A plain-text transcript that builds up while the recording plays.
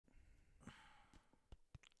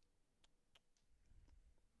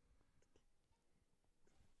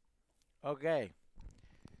Okay.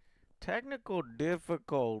 Technical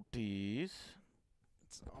difficulties.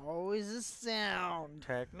 It's always a sound.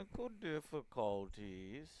 Technical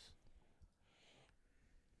difficulties.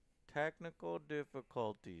 Technical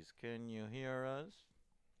difficulties. Can you hear us?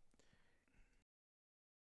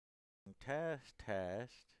 Test,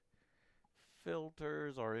 test.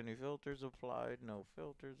 Filters. Are any filters applied? No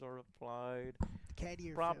filters are applied. Cat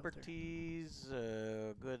ear Properties.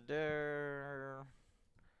 Good there.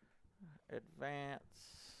 Advance.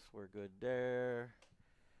 We're good there.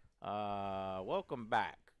 Welcome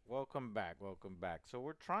back. Welcome back. Welcome back. So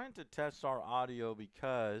we're trying to test our audio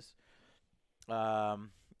because,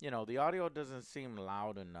 the audio doesn't seem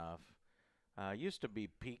loud enough. Used to be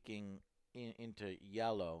peaking into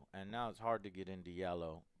yellow, and now it's hard to get into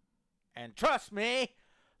yellow. And trust me,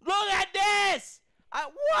 look at this!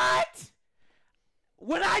 What?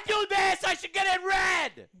 When I do this, I should get it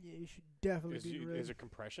red! Yeah, you should definitely be red. Is a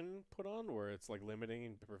compression put on where it's like limiting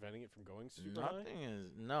and preventing it from going super high? Nothing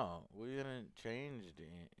is, no, we haven't changed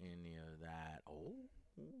any of that. Oh.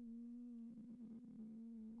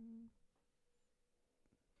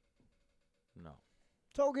 No.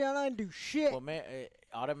 Togeon, I didn't do shit. Well, man,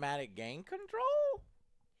 automatic gain control?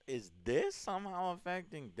 Is this somehow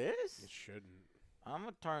affecting this? It shouldn't. I'm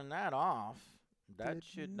gonna turn that off. That Did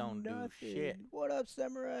shit don't do nothing. shit. What up,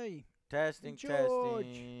 Samurai? Testing, George.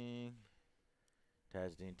 testing.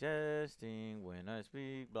 Testing, testing. When I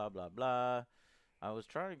speak, blah, blah, blah. I was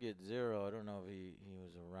trying to get Zero. I don't know if he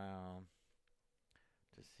was around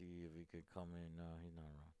to see if he could come in. No, he's not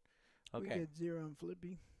around. Okay. We get Zero and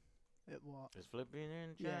Flippy. At what? Is Flippy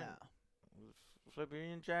in chat? Yeah. Is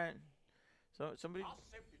Flippy in chat? So somebody. I'll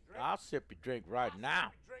sip your drink. I'll sip your drink right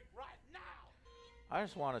now. Sip your drink right now. I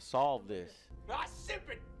just want to solve this. I'll sip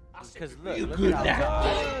it. I'll sip Because it. look, real look good at now.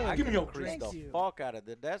 how I Give me can your increase drink. the Thank you. fuck out of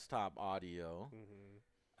the desktop audio. Mm-hmm.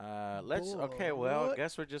 Okay, well, I What?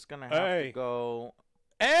 guess we're just gonna have to Hey. go.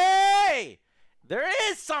 Hey! There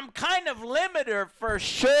is some kind of limiter for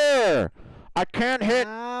sure. I can't hit.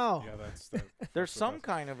 Ow. Yeah, that's that. There's that's some what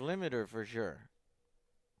kind of limiter for sure.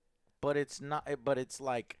 But it's not. But it's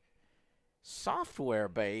like software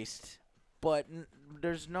based. But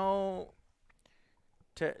there's no.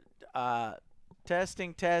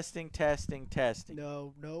 Testing, testing, testing, testing.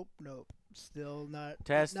 No, nope. Still not.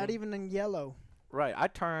 Testing. Not even in yellow. Right, I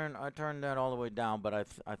turned that all the way down, but I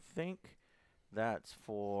think that's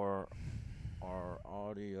for our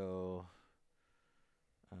audio.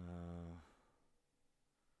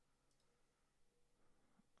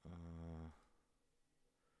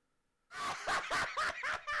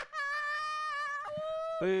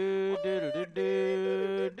 Boo doo doo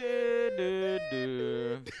doo doo doo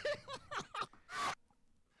doo.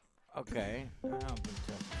 Okay.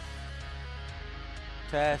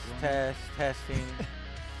 Testing.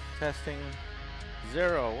 Testing.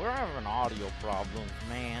 Zero. We're having audio problems,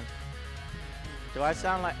 man. Do I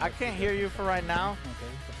sound like I can't hear you for right now?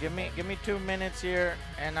 Okay. Give me 2 minutes here,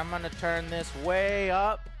 and I'm gonna turn this way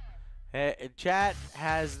up. Chat,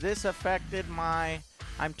 has this affected my?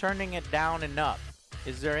 I'm turning it down and up.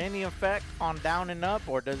 Is there any effect on down and up,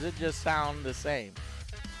 or does it just sound the same?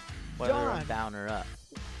 Whether I'm John. down or up.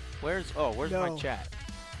 Where's my No. chat?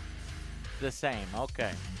 The same.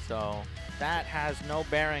 Okay, so that has no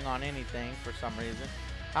bearing on anything for some reason.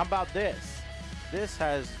 How about this? This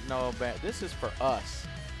has no this is for us.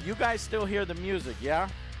 You guys still hear the music, yeah?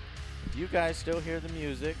 You guys still hear the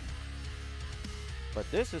music. But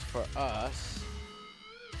this is for us.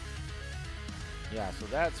 Yeah, so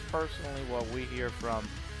that's personally what we hear from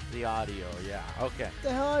the audio. Yeah, okay. What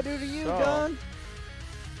the hell I do to you, So- John?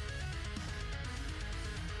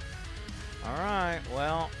 All right,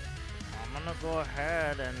 well, I'm gonna go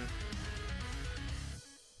ahead and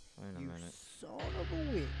wait a You minute. son of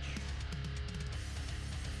a witch.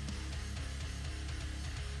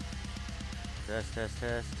 Test.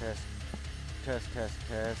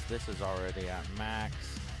 This is already at max.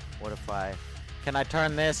 What if can I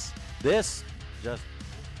turn this? This just,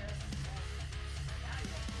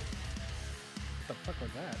 What the fuck was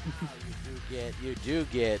that? you do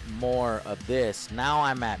get more of this. Now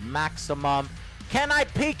I'm at maximum. Can I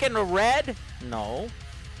peek in the red? No.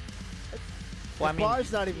 Well, I The mean,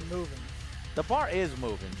 bar's not even moving. the bar is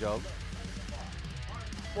moving, Joe.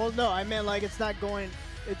 Well, no, I meant like it's not going.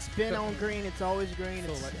 It's been So- on green. It's always green.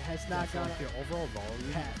 So It like, has yeah, not so gone. like the overall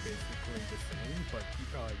volume past. is basically the same, but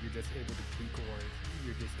you're just able to peak or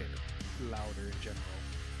you're just getting louder in general.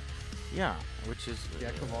 Yeah, which is The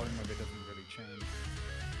actual volume of it doesn't really change.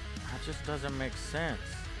 that just doesn't make sense.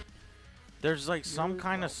 There's like some Really?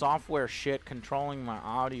 kind of software shit controlling my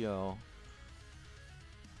audio.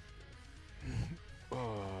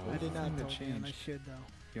 I did not thing that talk to you, and I changed- should though.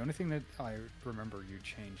 The only thing that I remember you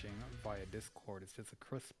changing via Discord is just a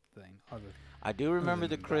crisp thing. I do remember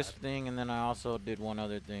the than crisp that. thing, and then I also did one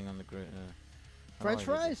other thing on the French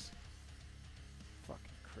fries? Fucking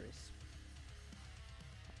crisp.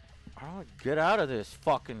 Oh, get out of this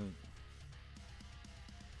fucking.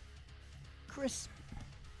 Crisp.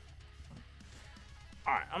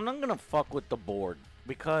 Alright, I'm not gonna fuck with the board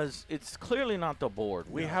because it's clearly not the board.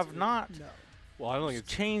 We No, have not No. Well, I don't think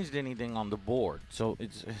it's changed anything on the board, so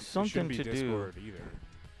it's it something shouldn't be to Discord either.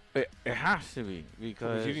 do. It has to be Because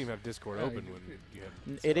because you didn't even have Discord Yeah, open you- when you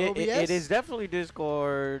had. it OBS? is definitely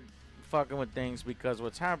Discord fucking with things because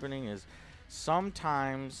what's happening is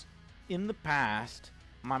sometimes in the past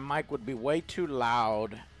my mic would be way too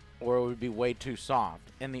loud or it would be way too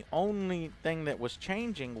soft, and the only thing that was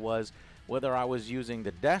changing was whether I was using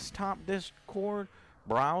the desktop Discord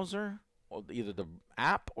browser or either the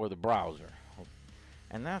app or the browser,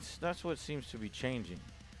 and that's what seems to be changing.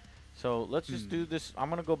 So let's just do this.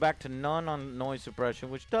 I'm gonna go back to none on noise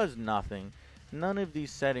suppression, which does nothing. None of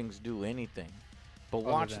these settings do anything. But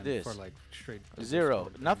Other watch than this. For like straight Zero.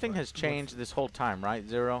 Discord thing, Nothing but has what's- changed this whole time, right?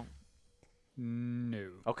 Zero. No.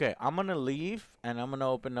 Okay, I'm gonna leave and I'm gonna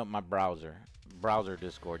open up my browser. Browser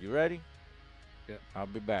Discord. You ready? Yeah. I'll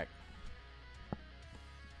be back.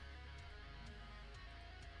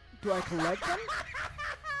 Do I collect them?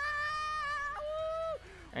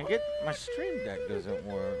 And get my stream deck doesn't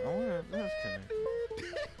work. I wonder if that's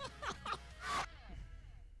connected.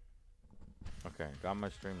 Okay, got my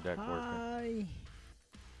stream deck working. Hi.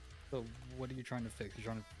 So what are you trying to fix? You're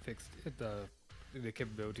trying to fix the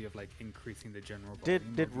capability of like increasing the general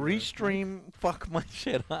volume Did of your restream fuck my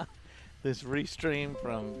shit up? This restream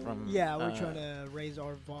from Yeah, we're trying to raise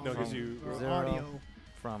our volume. 'cause our Zero. audio.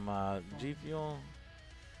 from G Fuel.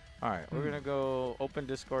 All right, we're gonna go open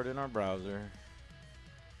Discord in our browser.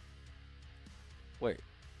 Wait,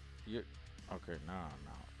 you okay? No.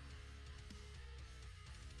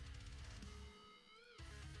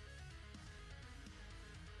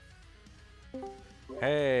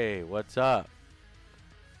 Hey, what's up?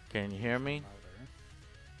 Can you hear me? louder.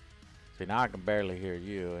 See, now I can barely hear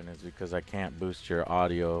you, and it's because I can't boost your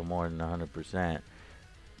audio more than 100%.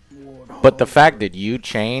 But the fact that you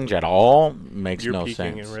change at all makes You're no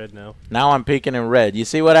peeking sense. in red now. Now I'm peeking in red. You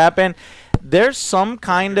see what happened? There's some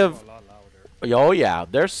kind of A lot louder. oh yeah,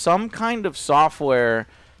 there's some kind of software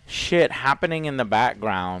shit happening in the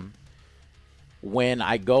background when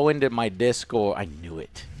I go into my Discord. I knew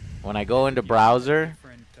it. When I go into browser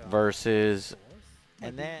Different, versus source?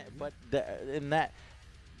 and then but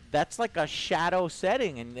that's like a shadow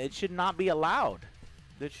setting and it should not be allowed.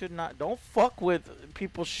 It should not. Don't fuck with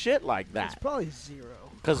people's shit like It's that. probably 0.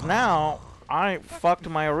 Cause now I fucked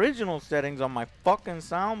my original settings on my fucking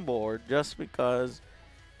soundboard just because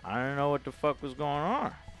I didn't know what the fuck was going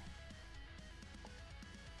on.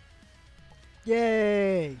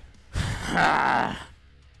 Yay. Back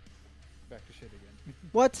to shit again.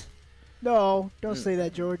 What? No, don't say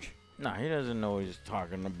that, George. No, he doesn't know what he's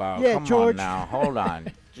talking about. Yeah, Come George. on now. Hold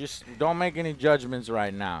on. Just don't make any judgments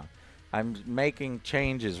right now. I'm making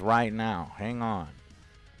changes right now. Hang on.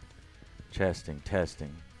 Testing.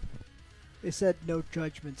 They said no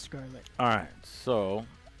judgment, Scarlet. All right. So,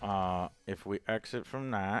 if we exit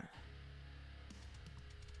from that.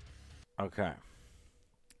 Okay.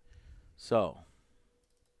 So,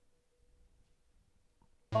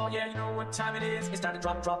 Oh yeah, you know what time it is. It's time to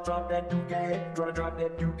drop that new gay. Drop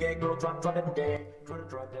that new gay girl. Drop that new gay.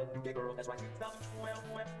 Drop that new gay girl. That's right.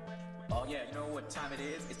 2012. Oh yeah, you know what time it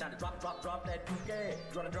is. It's time to drop that new gay.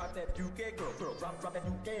 Drop that new gay girl. Drop that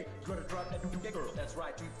new gay. Drop that new gay girl. That's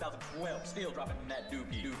right. 2012. Still dropping that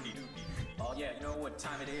dookie. Oh yeah, you know what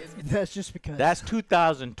time it is. That's just because. that's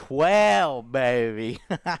 2012, baby.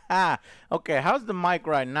 Okay, how's the mic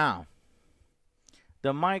right now?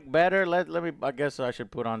 The mic better? Let me. I guess I should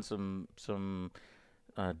put on some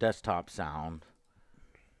desktop sound.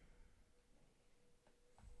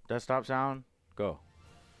 Desktop sound, go.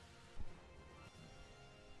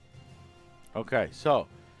 Okay, so,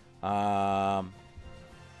 yeah.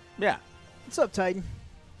 What's up, Titan?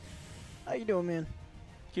 How you doing, man?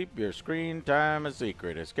 Keep your screen time a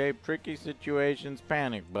secret. Escape tricky situations.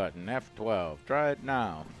 Panic button. F12. Try it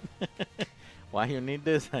now. Why you need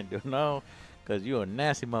this? I don't know. Because you a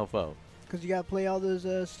nasty mofo. Because you gotta play all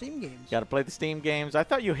those Steam games. Got to play the Steam games. I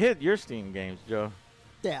thought you hit your Steam games, Joe.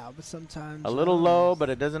 Yeah, but sometimes. A little low, but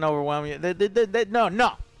it doesn't overwhelm you.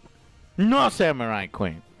 No, Samurai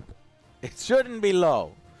Queen. It shouldn't be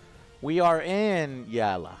low. We are in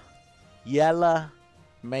Yella. Yella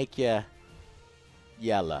make ya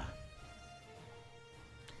Yella.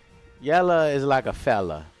 Yella is like a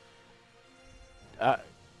fella.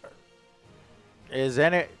 Is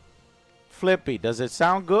any Flippy? Does it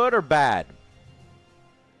sound good or bad?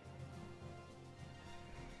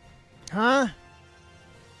 Huh?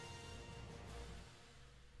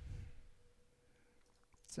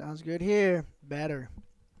 Sounds good here. Better.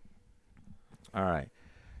 All right.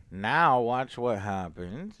 Now watch what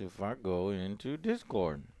happens if I go into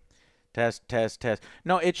Discord. Test, test, test.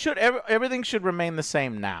 No, it should. Everything should remain the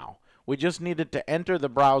same now. We just needed to enter the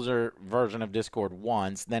browser version of Discord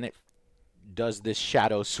once. Then it does this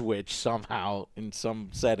shadow switch somehow in some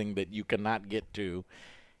setting that you cannot get to.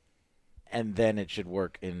 And then it should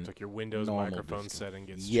work in It's like your Windows normal microphone Discord. setting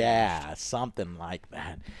gets Yeah, changed. something like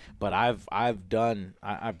that. But I've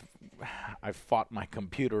fought my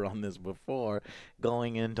computer on this before,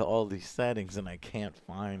 going into all these settings, and I can't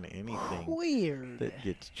find anything Weird. that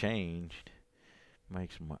gets changed.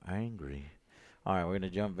 Makes me angry. All right, we're gonna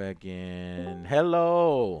jump back in.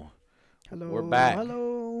 Hello, Hello. We're back.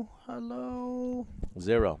 Hello. Hello.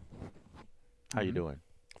 Zero. How you doing?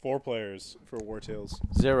 4 players for Wartales.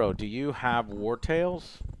 Zero. Do you have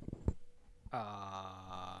Wartales?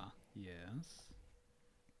 Yes.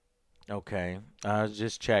 Okay. I was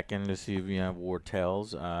just checking to see if you have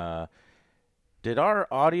Wartales. Did our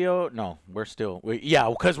audio? No, we're still. Yeah,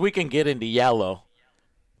 because we can get into yellow.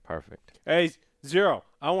 Perfect. Hey, Zero,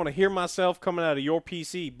 I want to hear myself coming out of your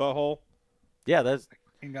PC, butthole. Yeah, that's.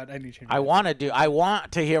 Ain't got any change. I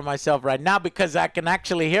want to hear myself right now because I can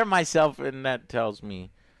actually hear myself, and that tells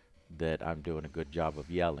me that I'm doing a good job of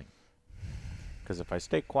yelling. Because if I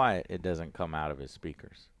stay quiet, it doesn't come out of his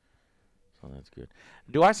speakers. So that's good.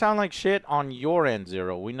 Do I sound like shit on your end,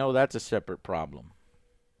 Zero? We know that's a separate problem.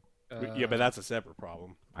 Yeah, but that's a separate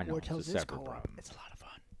problem. I know Wartales it's a is separate co-op. problem. It's a lot of fun.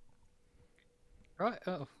 Right.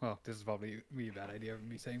 Oh, well, this is probably be a bad idea of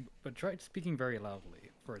me saying, but try speaking very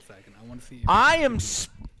loudly for a second. I want to see. If I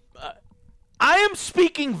am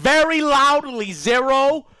speaking very loudly,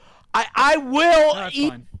 Zero. I will That's eat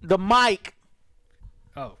fine. the mic.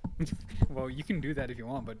 Oh, well, you can do that if you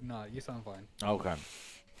want, but no, you sound fine. Okay.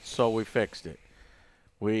 So we fixed it.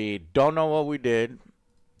 We don't know what we did,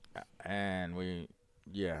 and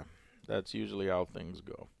yeah, that's usually how things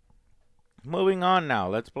go. Moving on now.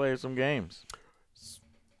 Let's play some games.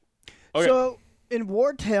 Okay. So in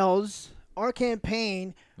Wartales, our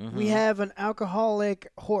campaign, we have an alcoholic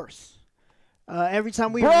horse. Every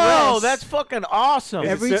time we Bro, rest, that's fucking awesome. Is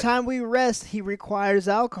it every si- time we rest, he requires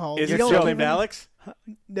alcohol. Is We it don't still give named him- Alex?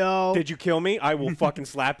 No. Did you kill me? I will fucking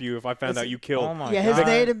slap you if I found out you killed Oh my Yeah,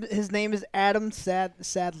 god. his name is Adam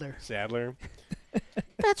Sadler. Sadler.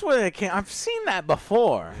 That's where it came. I've seen that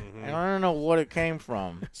before. And I don't know what it came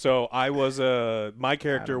from. So I was my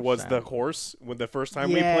character Adam was the Sandler. horse when the first time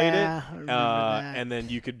we played Yeah, I it, remember that. and then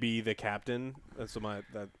you could be the captain. So I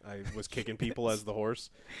was kicking people as the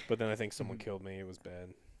horse, but then I think someone killed me. It was bad.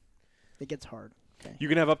 It gets hard. Okay. You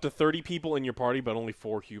can have up to 30 people in your party, but only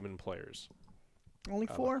 4 human players. Only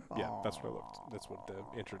 4? Yeah, that's what I looked. That's what the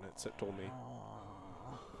internet told me.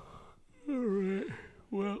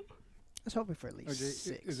 Let's hope for at least OJ,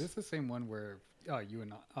 6. is this the same one where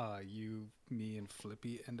you, me, and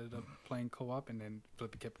Flippy ended up playing co-op, and then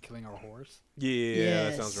Flippy kept killing our horse? Yeah,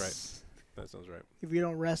 that sounds right. Yes. That sounds right. If you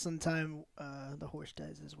don't rest on time, the horse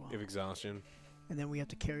dies as well. If exhaustion. And then we have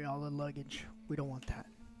to carry all the luggage. We don't want that.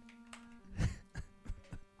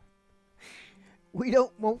 We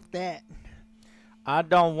don't want that. I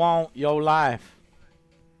don't want your life.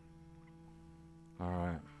 All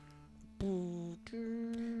right.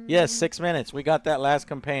 Yes, 6 minutes. We got that last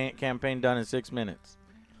campaign done in 6 minutes.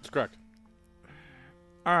 That's correct.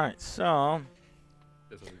 All right, so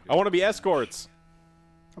I want to be escorts.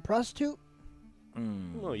 A prostitute?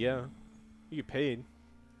 Oh yeah, you get paid.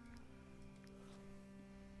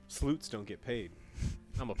 Sleuts don't get paid.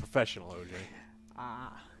 I'm a professional, OJ.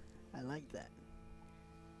 Ah, I like that.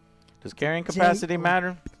 does carrying capacity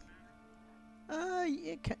matter?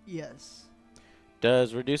 Yes.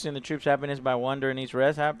 Does reducing the troops' happiness by 1 during each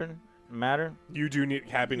rest matter? You do need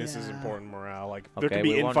happiness is Yeah. important. Morale, like Okay, there could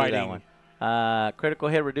be we won't do that infighting. one. Critical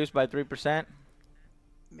hit reduced by 3%.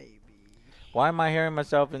 Maybe. Why am I hearing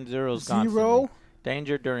myself in zeros constantly? 0?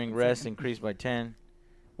 Danger during rest increased by 10.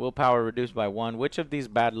 Willpower reduced by 1. Which of these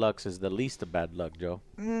bad lucks is the least of bad luck, Joe?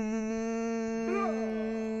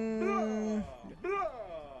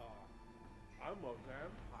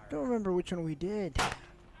 Don't remember which one we did.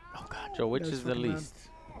 Oh god. Joe, which That was is the fucking least?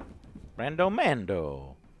 Rando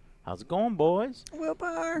Mando. How's it going, boys?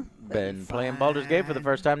 Willpower. Been playing Baldur's Gate for the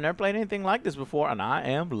first time. Never played anything like this before, and I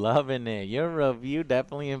am loving it. Your review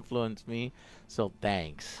definitely influenced me, so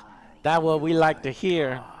thanks. That's what we like to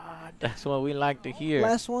hear. That's what we like to hear.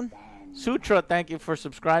 Last one. Sutra, thank you for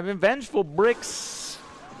subscribing. Vengeful Bricks.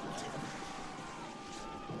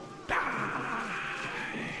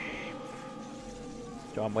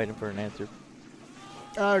 So I'm waiting for an answer.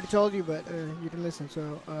 I already told you, but you can listen.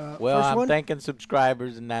 So, Well, first I'm one. thanking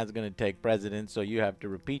subscribers, and that's going to take precedence, so you have to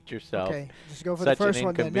repeat yourself. Okay, just go for Such the first an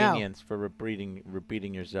one then. Now, inconvenience for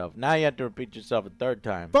repeating yourself. Now you have to repeat yourself a third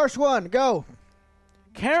time. first one, go.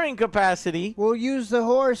 Carrying capacity. We'll use the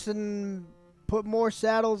horse and put more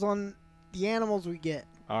saddles on the animals we get.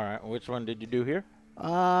 All right, which one did you do here? The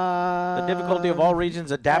The difficulty of all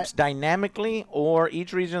regions adapts dynamically, or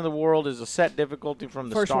each region of the world is a set difficulty from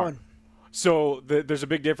the first start. one. So there's a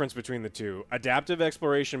big difference between the two. Adaptive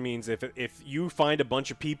exploration means if you find a bunch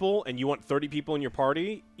of people and you want 30 people in your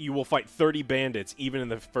party, you will fight 30 bandits even in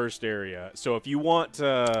the first area. So if you want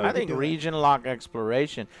to... I think region lock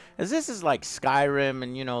exploration, as this is like Skyrim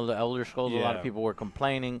and, you know, the Elder Scrolls, a lot of Yeah. people were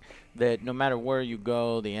complaining that no matter where you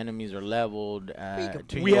go, the enemies are leveled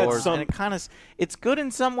to We had yours. some- And it kind of, it's good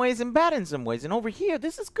in some ways and bad in some ways. And over here,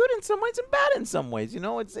 this is good in some ways and bad in some ways. You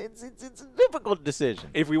know, it's a difficult decision.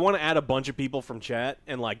 If we want to add a bunch of people from chat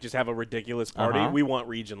and like just have a ridiculous party, we want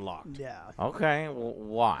region locked. Yeah. Okay, well,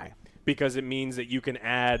 why? Because it means that you can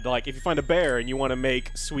add, like, if you find a bear and you want to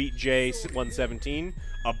make Sweet J117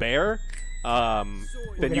 a bear,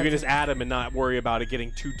 then you can just add them and not worry about it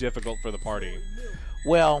getting too difficult for the party.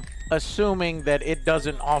 Well, assuming that it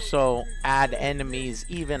doesn't also add enemies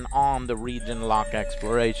even on the region lock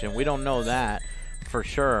exploration. We don't know that for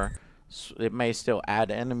sure. It may still add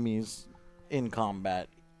enemies in combat.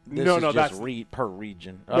 This No, is no, just that's- per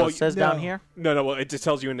region. Well, It says down here? No, well, it just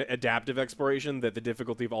tells you in adaptive exploration that the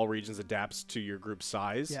difficulty of all regions adapts to your group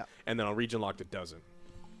size, Yeah. and then on region locked it doesn't.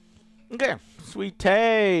 Okay. Sweet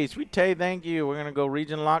Tay, thank you. We're going to go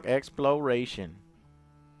region lock exploration.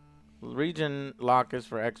 Region lock is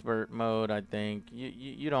for expert mode, I think.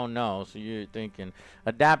 You don't know, so you're thinking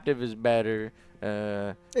adaptive is better.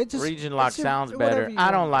 It's just, Region lock it's your- sounds whatever better. you I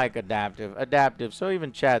don't want. like adaptive. So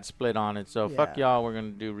even chat split on it. So fuck Yeah. y'all. We're gonna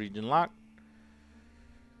do region lock.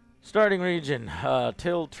 Starting region.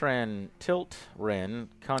 Tiltren.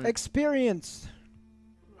 Experience.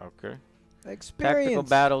 Okay. Experience. Tactical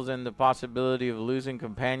battles and the possibility of losing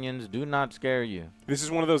companions do not scare you. This is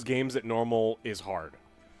one of those games that normal is hard.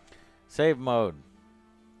 Save mode.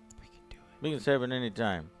 We can do it. We can save it any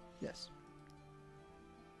time. Yes.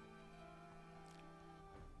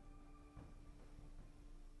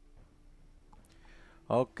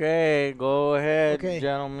 Okay, go ahead, Okay.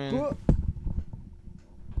 gentlemen.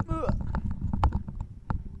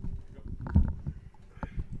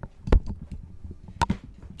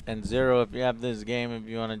 And Zero, if you have this game, if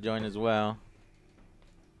you want to join as well.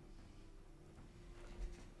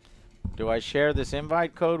 Do I share this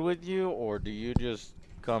invite code with you, or do you just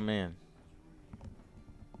come in?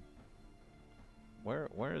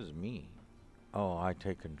 Where is me? Oh, I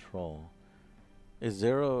take control. Is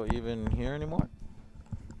Zero even here anymore?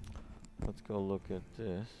 Let's go look at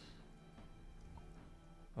this.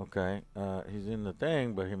 Okay, he's in the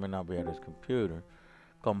thing, but he may not be at his computer.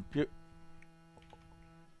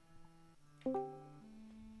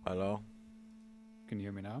 Hello? Can you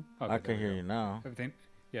hear me now? I Okay, can there we hear go. you now. Everything,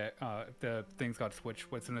 yeah. The things got switched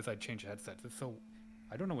as soon as I changed headsets. It's so,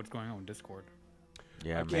 I don't know what's going on with Discord.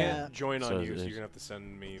 Yeah, I man. can't join So on you, so it's- you're gonna have to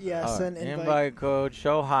send me. the- Yeah. All Send right, invite. code,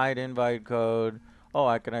 show hide invite code. Oh,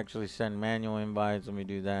 I can actually send manual invites. Let me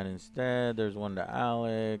do that instead. There's one to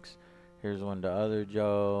Alex. Here's one to other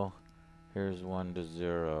Joe. Here's one to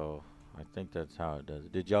Zero. I think that's how it does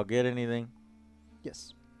it. Did y'all get anything?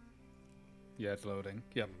 Yes. Yeah, it's loading.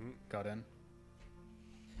 Yep, got in.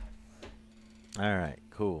 All right,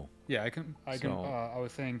 cool. Yeah, I can. So- I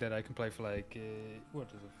was saying that I can play for like what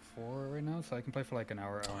is it, 4 right now? So I can play for like an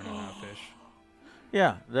hour and a half ish.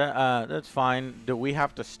 Yeah, that's fine. Do we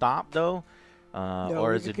have to stop though, No,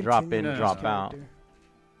 or we is can it drop continue in, this drop out? character.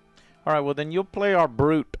 All right. Well, then you'll play our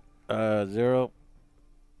brute, Zero.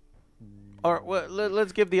 Or well,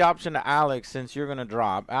 let's give the option to Alex since you're gonna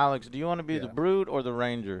drop. Alex, do you want to be the Yeah. brute or the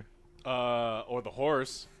ranger? Or the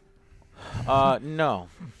horse. No.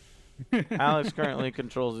 Alex currently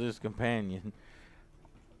controls his companion.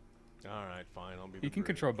 All right, fine. I'll be. You the can brute.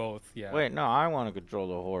 control both. Yeah. Wait, no, I want to control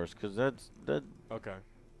the horse because that. Okay.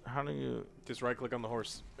 How do you? Just right click on the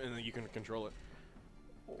horse, and then you can control it.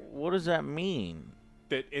 What does that mean?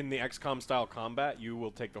 That in the XCOM style combat, you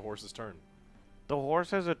will take the horse's turn. The horse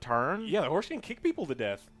has a turn? Yeah, the horse can kick people to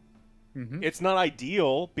death. Mm-hmm. It's not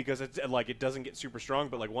ideal because it's like it doesn't get super strong,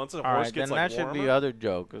 but like once a All horse right, gets then like that should be warmer- other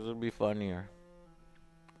joke because it'll be funnier.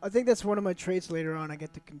 I think that's one of my traits later on. I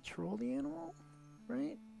get to control the animal,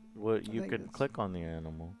 right? What you think can that's- click on the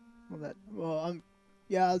animal. Well,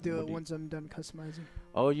 Yeah, I'll do What it do you- once I'm done customizing.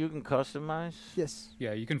 Oh, you can customize? Yes.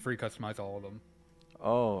 Yeah, you can free customize all of them.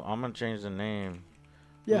 Oh, I'm gonna change the name.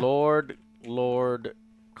 Yeah. Lord,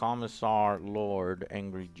 Commissar, Lord,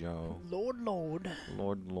 Angry Joe. Lord.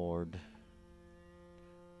 Lord.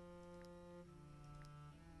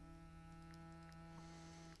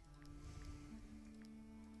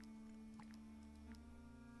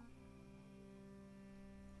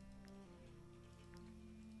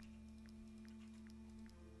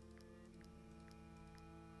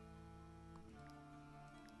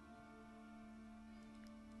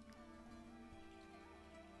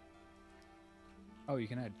 Oh, you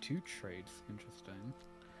can add 2 traits. Interesting.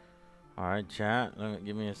 All right, chat.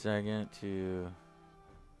 Give me a second to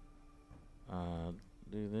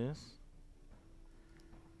do this.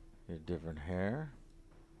 Get different hair.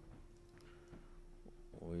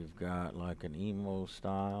 We've got like an emo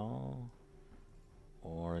style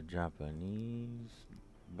or a Japanese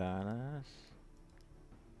badass.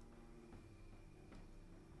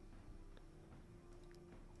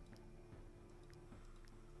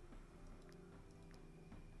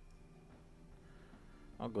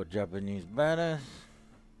 I'll go Japanese badass.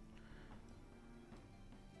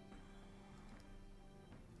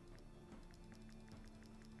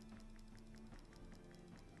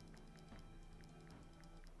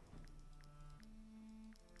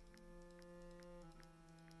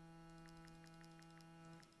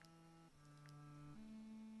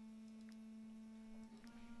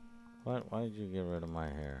 What? Why did you get rid of my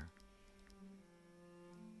hair?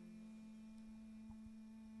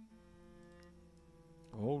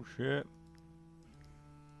 Oh shit.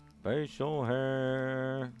 Facial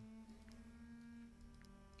hair.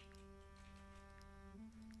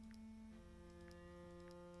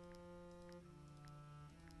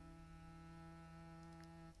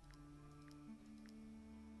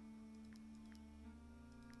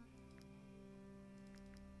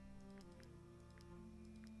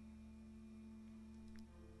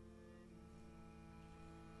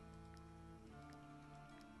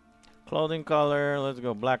 Clothing color, let's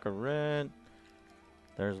go black or red.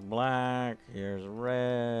 There's black, here's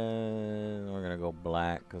red. We're gonna go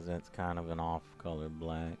black because that's kind of an off color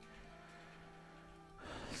black.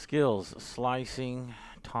 Skills, slicing,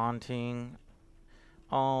 taunting.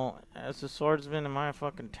 Oh, as a swordsman, am I a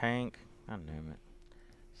fucking tank? God damn it.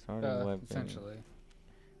 Starting weapon. Essentially.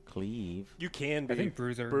 Cleave. You can be. I think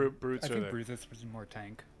Bruiser. Brutes I are think there. Bruiser's more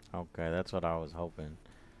tank. Okay, that's what I was hoping.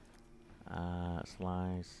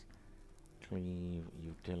 Slice, cleave,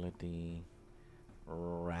 utility,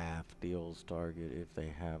 wrath deals target if they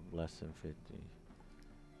have less than 50.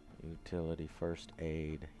 Utility, first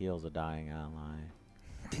aid, heals a dying ally.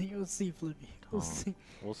 You'll see, Flippy. We'll see.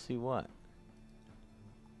 We'll see what?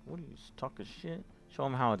 What are you talking shit? Show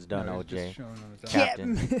him how it's done, No, he's OJ. just showing them his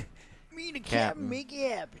Captain. Me the Captain. captain, make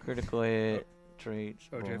it happen. Critical hit, traits.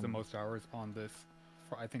 OJ has the boom. most hours on this,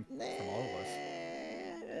 I think, from all of us.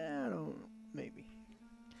 I don't know. Maybe.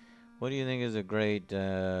 What do you think is a great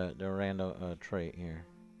the random trait here?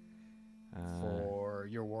 For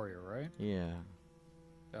your warrior, right? Yeah.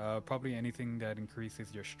 Probably anything that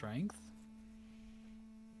increases your strength.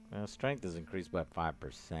 Strength is increased by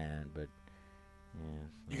 5%, but yeah.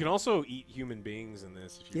 You can also eat human beings in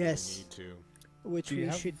this if you Yes. really need to. Which Do you we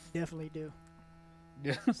have- should definitely do.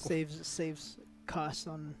 Yeah. Saves costs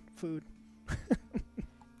on food.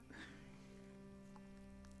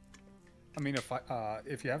 I mean,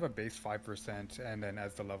 if you have a base 5%, and then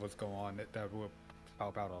as the levels go on, that will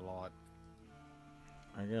help out a lot.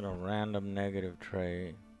 I get a random negative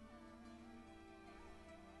trait.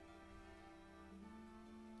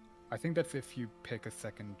 I think that's if you pick a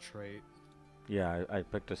second trait. Yeah, I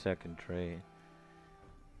picked a second trait.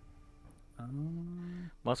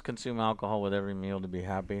 Must consume alcohol with every meal to be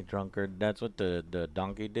happy. Drunkard. That's what the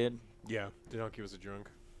donkey did. Yeah, the donkey was a drunk.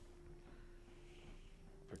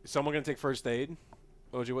 Is someone gonna take first aid?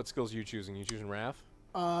 OJ, what skills are you choosing? You choosing Wrath?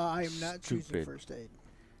 I am not choosing Stupid. first aid.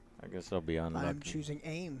 I guess I'll be unlucky. I'm choosing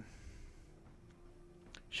aim.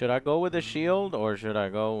 Should I go with the shield or should I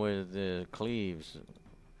go with the cleaves?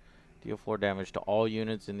 Deal 4 damage to all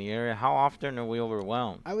units in the area. How often are we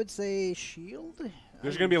overwhelmed? I would say shield.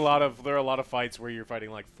 There's gonna be a lot of there are a lot of fights where you're fighting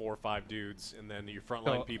like 4 or 5 dudes, and then your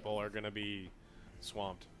frontline So- people are gonna be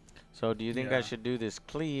swamped. So do you think I Yeah. should do this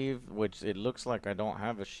cleave, which it looks like I don't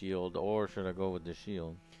have a shield, or should I go with the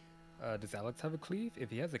shield? Does Alex have a cleave? If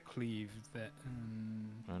he has a cleave, then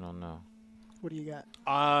I don't know. What do you got?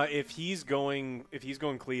 If he's going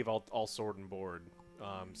cleave, I'll sword and board,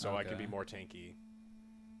 so I can be Okay. more tanky.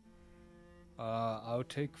 I'll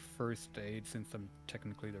take first aid since I'm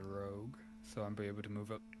technically the rogue, so I'll be able to move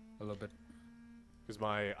up a little bit.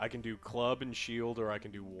 Because I can do club and shield, or I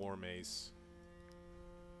can do war mace.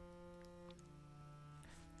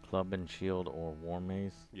 Club and shield or war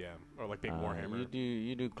mace. Yeah, or like big warhammer.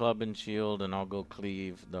 You do club and shield, and I'll go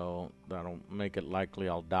cleave. Though that'll make it likely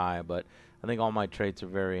I'll die. But I think all my traits are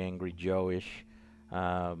very angry Joe-ish.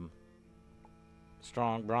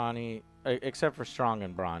 Strong, brawny, except for strong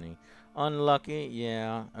and brawny. Unlucky,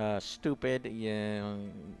 yeah. Stupid, yeah.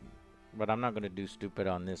 But I'm not gonna do stupid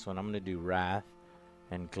on this one. I'm gonna do wrath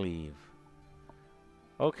and cleave.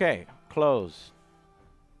 Okay, close.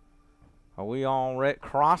 Are we all ready?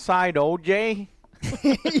 Cross-eyed OJ?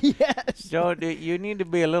 Yes. Joe, you need to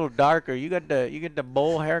be a little darker. You get the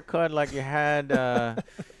bowl haircut like you had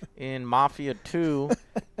in Mafia 2.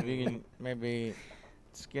 You can maybe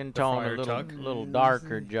skin tone a little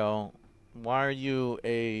darker, Joe. Why are you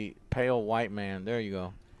a pale white man? There you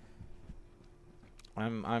go.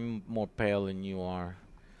 I'm more pale than you are.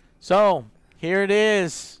 So here it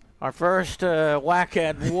is, our first whack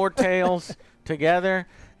at Wartales together.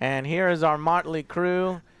 And here is our motley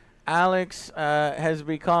crew. Alex has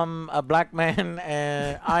become a black man,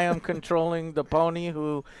 and I am controlling the pony,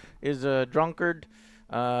 who is a drunkard.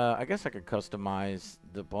 I guess I could customize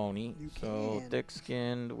the pony. So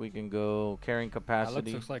thick-skinned, we can go carrying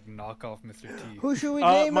capacity. Alex looks like knockoff Mr. T. Who should we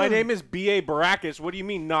name My him? name is B.A. Baracus. What do you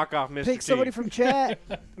mean knock off Mr. T? Pick somebody from chat.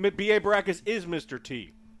 B.A. Baracus is Mr.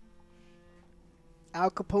 T. Al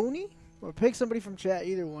Capone? Or pick somebody from chat,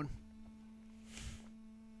 either one.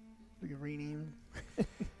 We can rename him.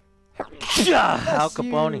 Al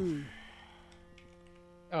Capone. You.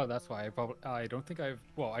 Oh, that's why I don't think I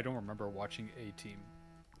don't remember watching A-Team.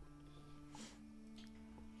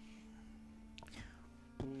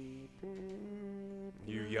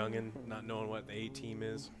 You youngin', not knowing what the A-Team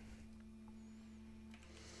is.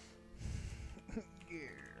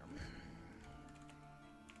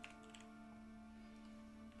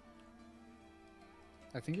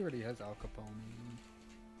 I think he already has Al Capone.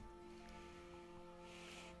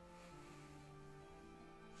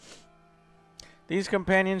 These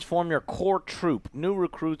companions form your core troop. New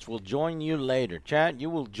recruits will join you later. Chat, you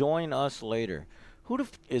will join us later. Who the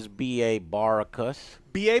is B.A. Baracus?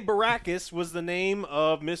 B.A. Baracus was the name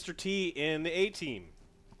of Mr. T in the A-Team.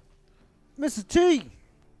 Mr. T.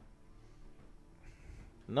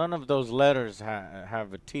 None of those letters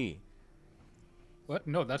have a T. What?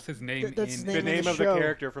 No, that's his name. That's his The name name the of the show.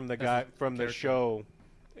 character from the guy That's from the character. show.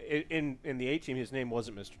 In the A-Team, his name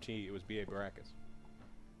wasn't Mr. T. It was B.A. Baracus.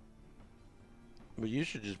 But you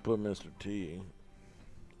should just put Mr. T.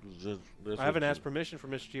 I haven't asked permission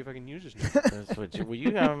from Mr. T if I can use his name. That's what you. Well,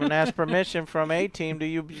 you haven't asked permission from A-Team to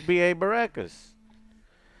you B.A. Baracus.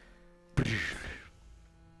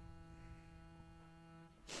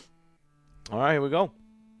 All right, here we go.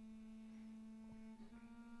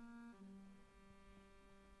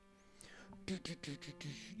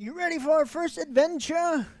 You ready for our first adventure?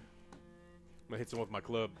 I'm gonna hit someone with my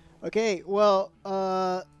club. Okay, well,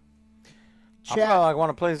 I chat. feel like I want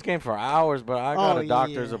to play this game for hours, but I got Oh, a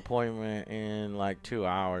doctor's yeah. appointment in like 2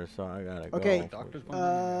 hours, so I gotta go. Okay. Doctor's appointment in the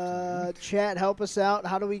afternoon. Chat, help us out.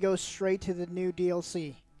 How do we go straight to the new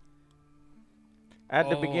DLC? At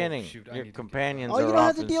the Oh, beginning, shoot, I your need to get companions that. Oh, you are don't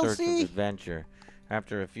off have in the search DLC? of adventure.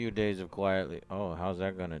 After a few days of quietly... Oh, how's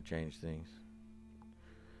that going to change things?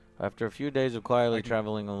 After a few days of quietly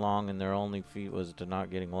traveling along, and their only feat was to not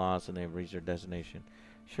getting lost, and they've reached their destination.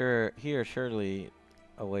 Here surely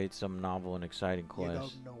awaits some novel and exciting You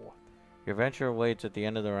quest. don't know. Your adventure awaits at the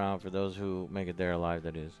end of the round for those who make it there alive,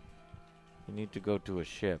 that is. You need to go to a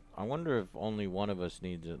ship. I wonder if only one of us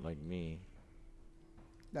needs it, like me.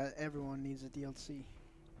 That everyone needs a DLC.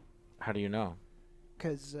 How do you know?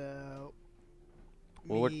 Because,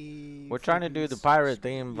 Well, we're trying to do the pirate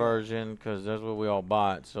theme version because that's what we all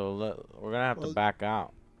bought. So we're gonna have to Well, back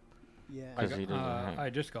out. Yeah. 'Cause he doesn't have- I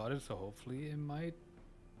just got it, so hopefully it might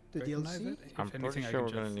The recognize DLC? it. If I'm pretty anything, I sure can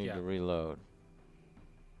we're gonna just- need yeah. to reload.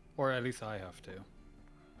 Or at least I have to.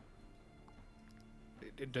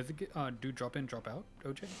 Does it get do drop in, drop out,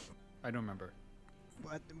 OJ? I don't remember.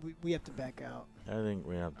 But we have to back out. I think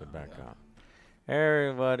we have to back yeah. out.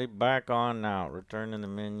 Everybody, back on now. Return in the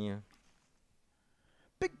menu.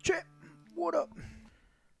 Big Chip, what up?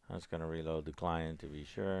 I was gonna reload the client to be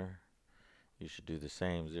sure. You should do the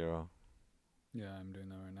same, Zero. Yeah, I'm doing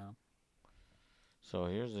that right now. So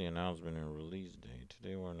here's the announcement and release date.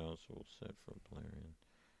 Today we're announcing set for Plarian.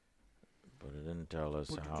 But it didn't tell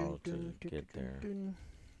us how to get there.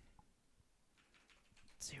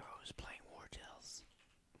 Zero's playing Wartales.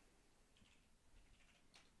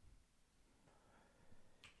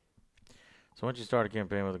 So once you start a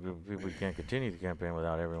campaign with a group of people, you can't continue the campaign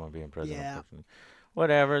without everyone being present. Yeah. Unfortunately.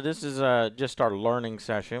 Whatever. This is just our learning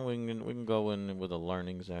session. We can go in with a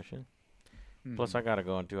learning session. Plus, I gotta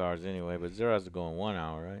go in 2 hours anyway. But Zero has to go in 1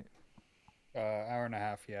 hour, right? Hour and a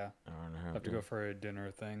half, yeah. Hour and a half. Have to go for a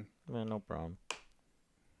dinner thing. Man, no problem.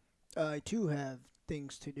 I too have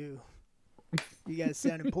things to do. You guys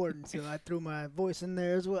sound important, so I threw my voice in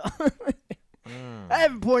there as well. I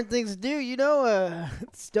have important things to do, you know,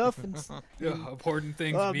 stuff and Important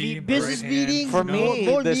things. business meetings, For me,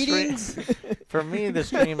 board the meetings. For me, the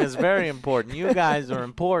stream is very important. You guys are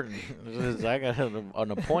important. I got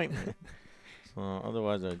an appointment. So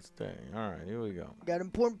otherwise, I'd stay. All right, here we go. Got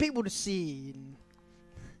important people to see.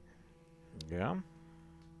 Yeah.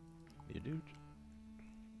 You do.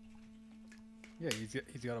 Yeah,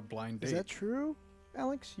 he's got a blind date. Is that true,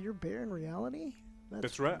 Alex? You're bear in reality?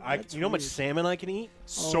 That's right. That's You know how much weird. salmon I can eat?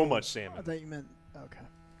 So much I salmon. thought you meant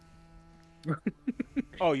okay.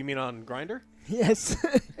 Oh, you mean on Grinder? Yes.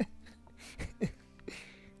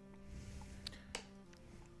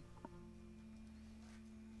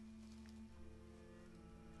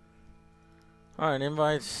 All right,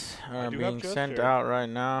 invites are do have being chest sent hair. out right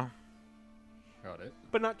now. Got it.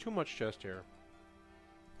 But not too much chest hair.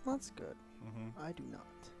 That's good. Mm-hmm. I do not.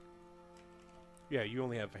 Yeah, you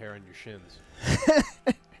only have hair on your shins.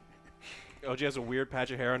 OJ has a weird patch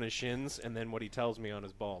of hair on his shins, and then what he tells me on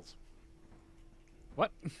his balls.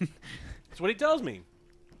 What? That's what he tells me.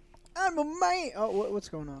 I'm a man. Oh, what's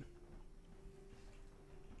going on?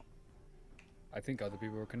 I think other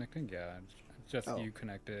people were connecting. Yeah, just Oh. you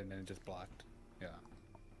connected and then it just blocked. Yeah.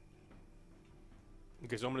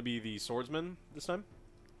 Okay, so I'm gonna be the swordsman this time.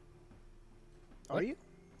 Are What? you?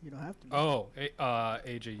 You don't have to. Be. Oh,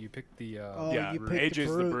 AJ, you picked the. Oh, yeah, you picked AJ's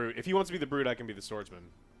the brute. brute. If he wants to be the brute, I can be the swordsman.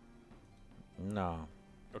 No.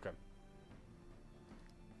 Okay.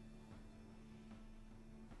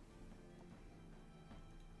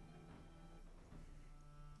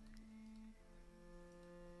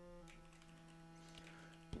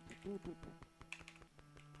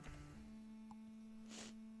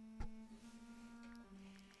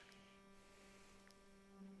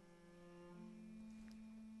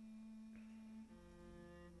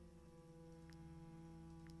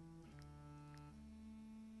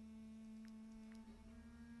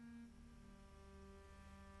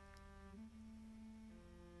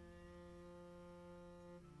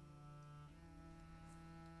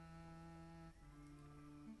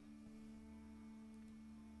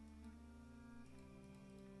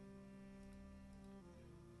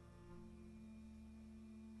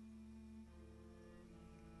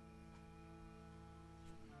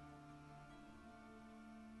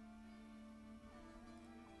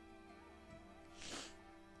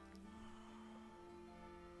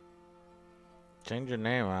 Change your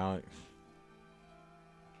name, Alex.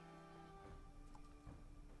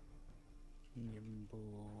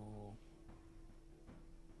 Nimble.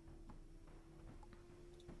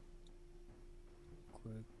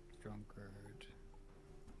 Quick drunkard.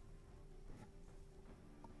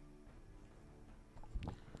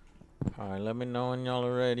 All right, let me know when y'all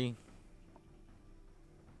are ready.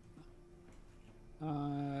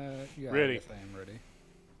 Yeah. Ready. I guess I am ready.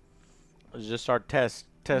 It's just our test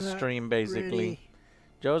Not stream, basically. ready.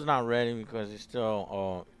 Joe's not ready because he's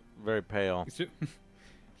still very pale.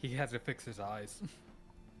 He has to fix his eyes.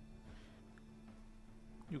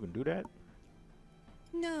 You can do that?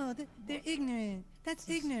 No, they're ignorant. That's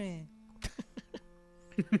ignorant.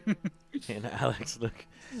 And Alex look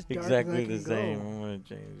As dark as exactly I the can same. go. I'm gonna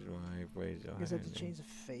change my facial I guess I have to hair. change the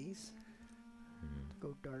face to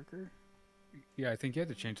go darker. Yeah, I think you had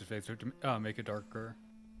to change his face to make it darker.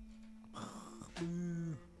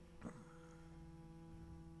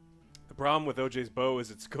 The problem with OJ's bow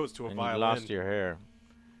is it goes to a And you violin. lost your hair.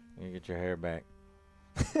 You get your hair back.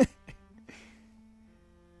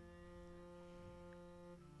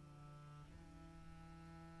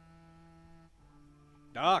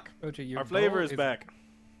 Doc, OJ, your our flavor bow is back.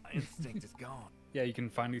 My instinct is gone. Yeah, you can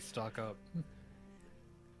finally stock up.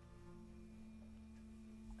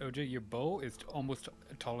 OJ, your bow is almost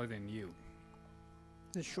taller than you.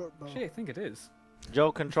 It's a short bow. Actually, I think it is.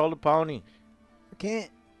 Joe, control the pony. I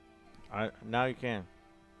can't. Now you can.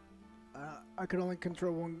 I could only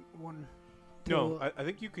control one. No, tail. I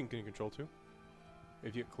think you can control two.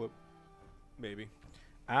 If you clip, maybe.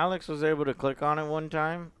 Alex was able to click on it one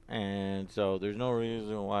time, and so there's no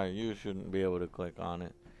reason why you shouldn't be able to click on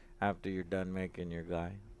it after you're done making your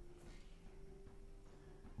guy.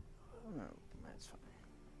 Oh, that's fine.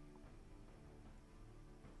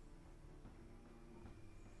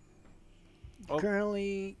 Oh.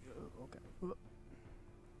 Currently, okay.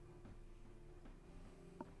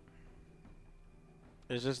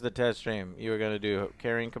 It's just the test stream. You were gonna do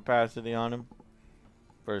carrying capacity on him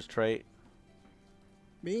for his trait.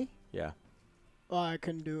 Me? Yeah. Oh, I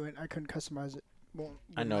couldn't do it. I couldn't customize it.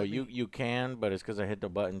 I know you can, but it's because I hit the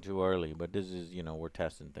button too early. But this is, we're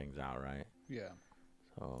testing things out, right? Yeah.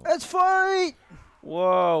 So. Let's fight!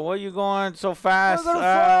 Whoa, what are you going so fast? We're gonna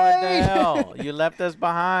What the fight! hell? You left us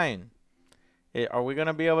behind. Are we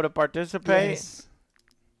gonna be able to participate? Yes.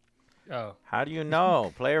 Oh. How do you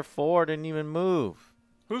know? Player 4 didn't even move.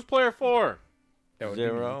 Who's player 4? That would be me.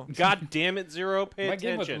 0. God damn it, Zero. Pay My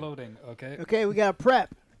game was attention. loading. Okay. Okay, we got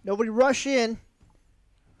prep. Nobody rush in.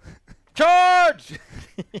 Charge!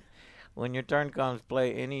 When your turn comes,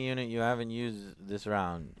 play any unit you haven't used this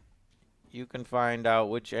round. You can find out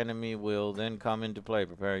which enemy will then come into play.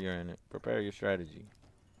 Prepare your strategy.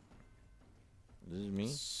 This is me?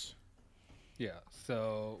 Yeah.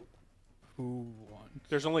 So, who wants?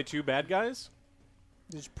 There's only 2 bad guys.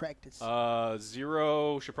 Just practice.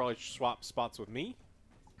 Zero should probably swap spots with me.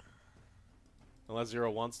 Unless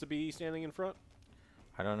Zero wants to be standing in front.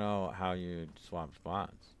 I don't know how you swap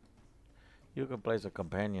spots. You can place a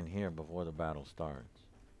companion here before the battle starts.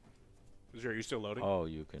 Zero, you still loading? Oh,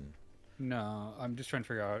 you can. No, I'm just trying to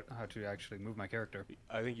figure out how to actually move my character.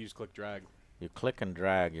 I think you just click drag. You click and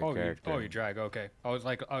drag your character. You drag. Okay. I was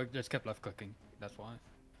like, I just kept left clicking. That's why.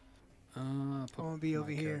 I'm gonna be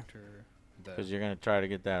over here. Because you're going to try to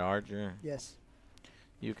get that archer. Yes.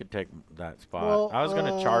 You could take that spot. Well, I was going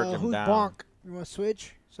to charge him who's down. Bonk? You want to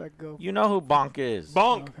switch? So I can go. You know who Bonk is.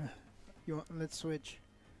 Bonk! Okay. Let's switch.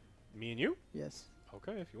 Me and you? Yes.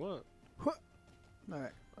 Okay, if you want. All right.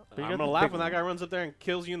 you I'm got gonna the laugh big when that one. guy runs up there and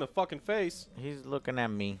kills you in the fucking face. He's looking at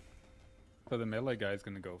me. So the melee guy's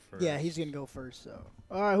gonna go first. Yeah, he's gonna go first. So,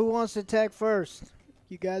 all right, who wants to attack first?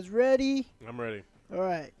 You guys ready? I'm ready. All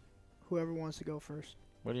right. Whoever wants to go first.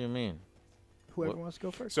 What do you mean? Whoever What? wants to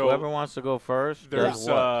go first. So Whoever wants to go first, does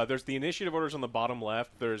what? there's the initiative orders on the bottom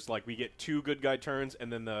left. There's like we get 2 good guy turns, and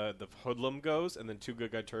then the hoodlum goes, and then 2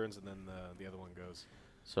 good guy turns, and then the other one goes.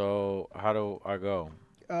 So how do I go?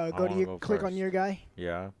 Go to wanna your go click on first. your guy.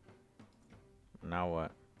 Yeah. Now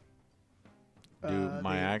what? Do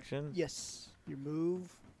my action? Yes. You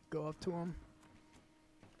move. Go up to him.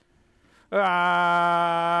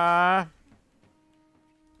 Ah!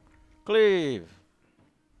 Cleave.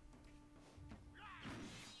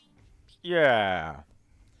 Yeah.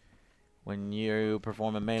 When you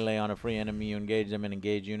perform a melee on a free enemy, you engage them. An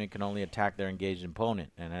engaged unit can only attack their engaged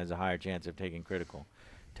opponent and has a higher chance of taking critical.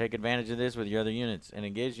 Take advantage of this with your other units. An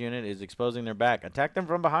engaged unit is exposing their back. Attack them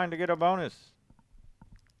from behind to get a bonus.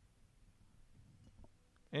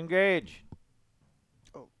 Engage.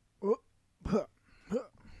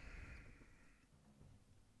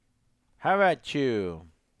 How about you?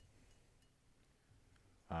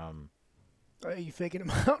 Are you faking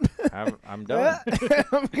him out? I'm done.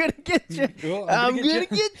 I'm gonna get you. Well, I'm gonna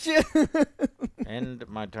get you. End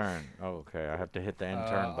my turn. Oh, okay, I have to hit the end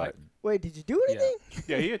turn button. Wait, did you do anything?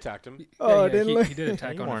 Yeah, he attacked him. Oh, yeah, didn't he, look. he did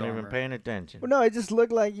attack You on weren't his even armor. paying attention. Well, no, it just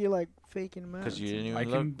looked like you like faking him out. Because you didn't I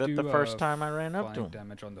even can look do the first time I ran up to flying him.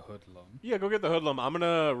 damage on the hoodlum. Yeah, go get the hoodlum. I'm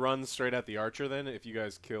gonna run straight at the archer then. If you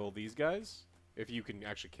guys kill these guys, if you can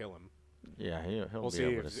actually kill him. Yeah, he'll We'll be see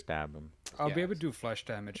able to if- stab him. I'll be Yeah. able to do flesh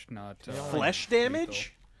damage, not Flesh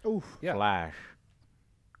damage? Oof. Yeah. Flash.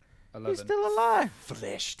 11. He's still alive.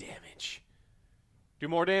 Flesh damage. Do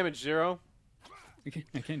more damage, Zero. I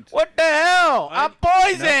can't. What the hell? I'm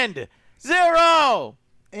poisoned. 0.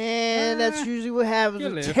 And that's usually what happens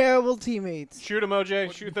You with live. terrible teammates. Shoot him,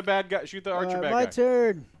 OJ. Shoot the bad guy. Shoot the archer bad My guy.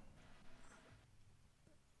 turn.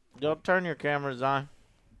 Don't turn your cameras on.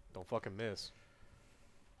 Don't fucking miss.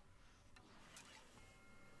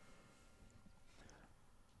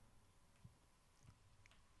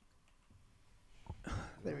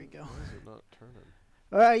 There we go. Why is it not turning?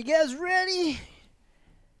 All right, you guys ready?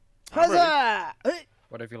 I'm ready. Huzzah! Hey,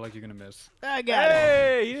 What I feel like you're gonna miss. I got it.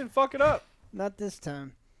 Hey, he didn't fuck it up. Not this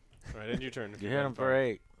time. All right, end your turn. You hit him for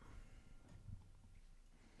 8.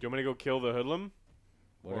 Do you want me to go kill the hoodlum?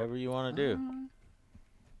 Whatever you want to do.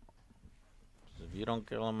 If you don't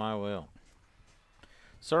kill him, I will.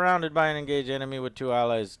 Surrounded by an engaged enemy with 2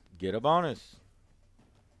 allies, get a bonus.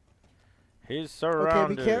 He's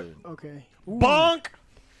surrounded. Okay, be careful. Okay. Bonk!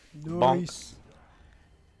 Nice.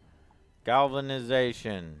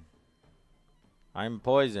 Galvanization. I'm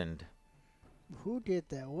poisoned. Who did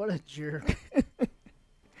that? What a jerk.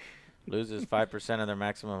 Loses 5% of their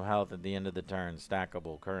maximum health at the end of the turn.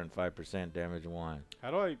 Stackable. Current 5%. Damage 1.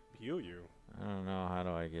 How do I heal you? I don't know. How do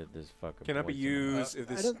I get this fucking Can that be poison? used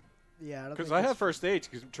if I this? don't. Yeah, I don't. Because think I have that's- first aid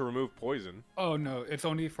to remove poison. Oh no, it's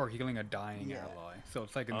only for healing a dying Yeah. ally. So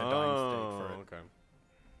it's like in the dying state for it. Okay.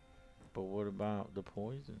 But what about the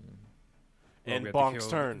poison? Well, And we have to Bonk's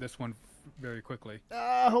kill turn. This one very quickly.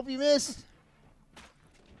 I hope you miss.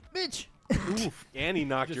 Bitch. Oof. And he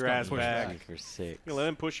knocked Just your got ass pushed back. back. For 6. You let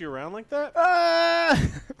him push you around like that?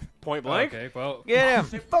 Point Oh, blank? Okay, well, Get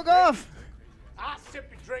him! Fuck off. I'll sip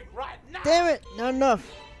your drink right now. Damn it. Not enough.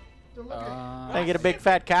 I get a big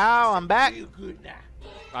fat cow. I'm back. Feel good now.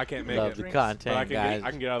 I can't make Love it. the But content, I guys.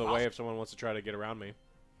 can get out of the way if someone wants to try to get around me.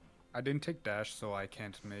 I didn't take dash, so I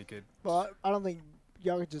can't make it. Well, I don't think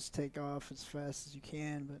y'all could just take off as fast as you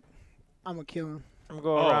can, but I'm gonna kill him. I'm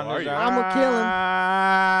going around are this. you? I'ma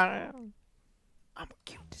kill him. him. I'm gonna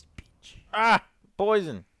kill this bitch. Ah,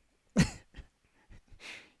 poison.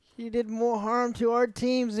 He did more harm to our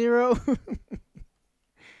team, Zero.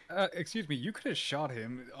 Excuse me, you could have shot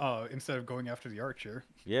him instead of going after the archer.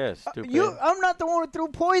 Yes, stupid. I'm not the one who threw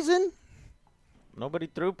poison. Nobody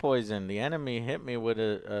threw poison. The enemy hit me with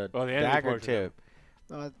a Oh, the enemy dagger poisoned tip.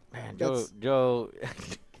 Uh, Man, That's- Joe,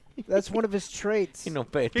 that's one of his traits. he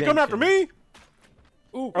don't pay He attention. coming after me?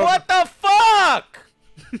 Ooh, What the fuck?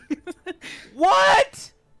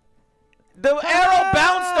 What? The arrow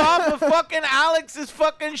bounced off of fucking Alex's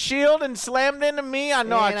fucking shield and slammed into me. I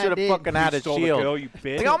know And I I should have did. fucking had You a stole the shield. kill, you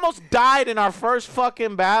bitch. They almost died in our first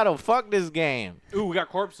fucking battle. Fuck this game. Ooh, we got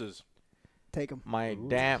corpses. Take him.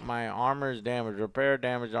 My armor's damaged. Repair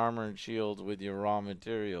damaged armor and shields with your raw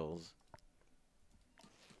materials.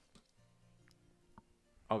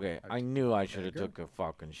 Okay, I knew I should have Dagger? took a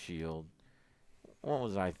fucking shield. What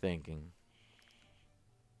was I thinking?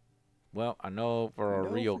 Well, I know for a No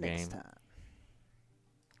real for next game. time.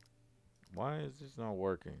 Why is this not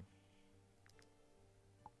working?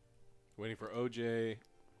 Waiting for OJ.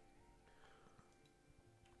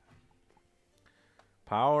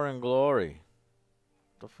 Power and glory.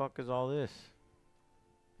 The fuck is all this?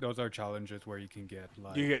 those are challenges where you can get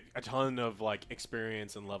like. You get a ton of like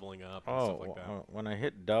experience and leveling up and stuff like that. When I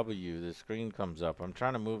hit W, the screen comes up. I'm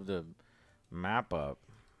trying to move the map up.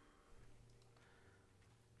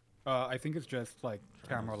 I think it's just like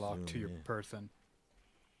Trying to camera lock to zoom your in. person.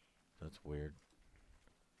 That's weird.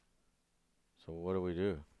 So what do we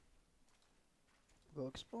do? Go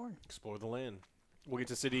exploring. Explore the land. We'll get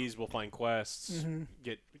to cities. We'll find quests. Mhm.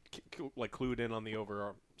 Get like clued in on the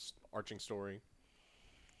overarching story.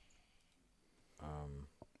 Um.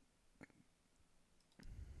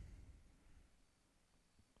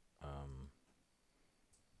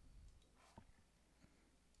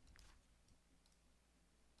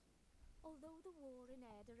 Although the war in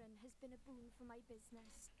Edarin has been a boon for my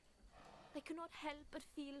business, I cannot help but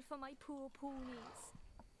feel for my poor ponies.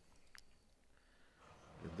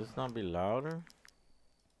 Could this not be louder?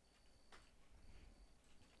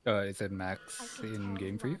 Is it I max can in tell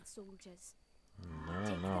game you for you? aren't soldiers. I Take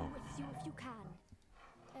don't know. them with you if you can.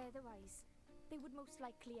 Otherwise, they would most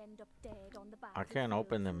likely end up dead on the battlefield. I can't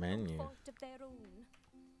open the through no menu. fault of their own.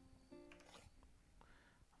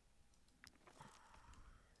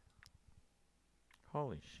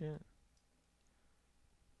 Holy shit.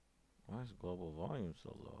 Why is global volume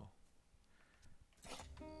so low?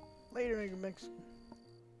 Later, Nigga Mix.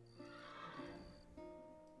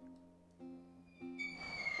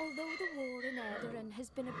 Although the war in Edarin has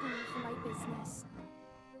been a boon for my business,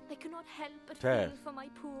 I cannot help but Ted. feel for my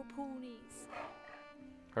poor ponies.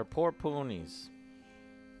 Her poor ponies.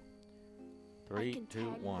 I 3, can 2, tell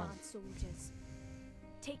you 1. aren't soldiers.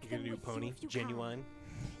 Take You them gonna do with pony? you if you Genuine?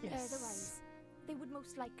 Otherwise, they would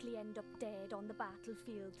most likely end up dead on the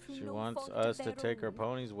battlefield through She no wants fault of us to their take her own.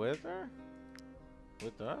 ponies with her?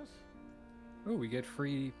 With us? Oh, we get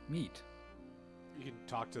free meat. You can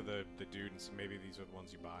talk to the dude and see maybe these are the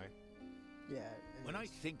ones you buy. Yeah. it When I is.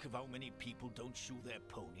 think of how many people don't shoe their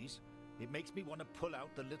ponies, it makes me want to pull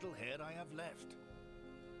out the little hair I have left.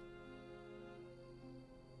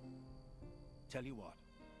 Tell you what,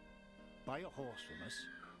 buy a horse from us,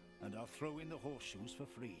 and I'll throw in the horseshoes for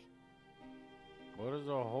free. What is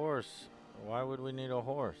a horse? Why would we need a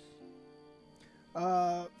horse?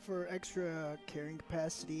 For extra carrying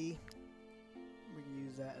capacity, we can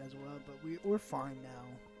use that as well. But we're fine now.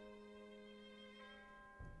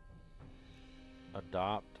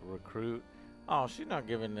 Adopt, recruit. Oh, she's not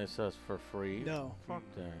giving this us for free. No. Fuck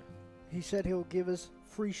that. He said he'll give us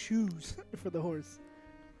free shoes for the horse.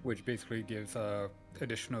 Which basically gives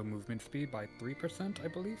additional movement speed by 3%, I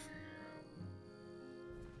believe.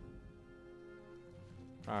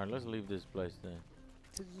 Alright, let's leave this place then.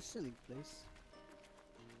 It's a silly place.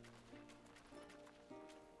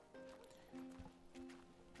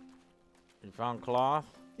 You found cloth?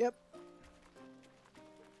 Yep.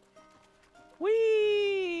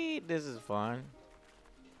 Whee! This is fun.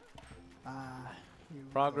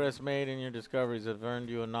 Progress made in your discoveries have earned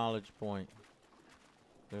you a knowledge point.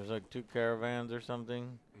 There's like 2 caravans or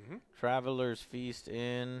something. Travelers Feast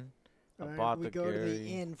Inn. Alright, we go to Apothecary.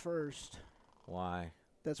 the inn first. Why?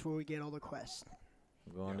 That's where we get all the quests.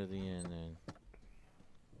 I'm going to the inn then.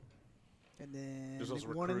 And then There's those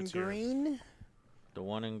the one in recruits here. green. The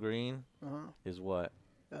one in green is what?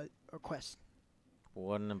 A quest.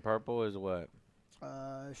 One in purple is what?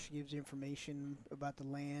 She gives you information about the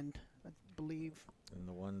land, I believe. And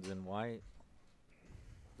the ones in white?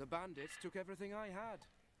 The bandits took everything I had.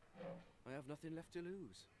 I have nothing left to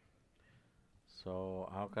lose. So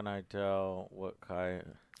how can I tell what kind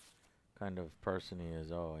of person he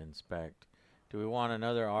is? Oh, inspect. Do we want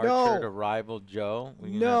another archer to rival Joe?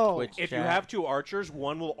 We can have Twitch If chat. you have 2 archers,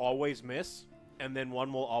 one will always miss, and then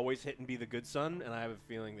one will always hit and be the good son. And I have a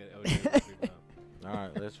feeling that OJ will do that. All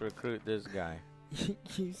right, let's recruit this guy. You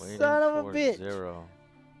Waiting son of a for bitch. 0.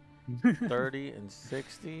 30 and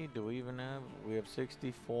 60. Do we even have? We have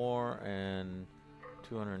 64 and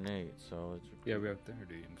 208. So let's Yeah, we have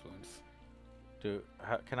 30 influence.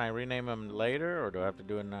 can I rename him later, or do I have to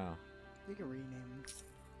do it now? You can rename him.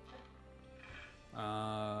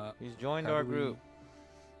 He's joined how our do we- group.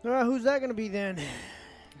 Who's that gonna be then?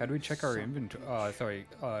 How do we check our inventory?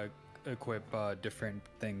 Equip different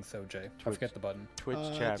things, OJ. I forget the button. Twitch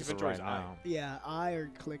chat for inventory's right I. now. Yeah, I or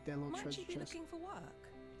click that little Might treasure you be chest. looking for work?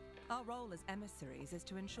 Our role as emissaries is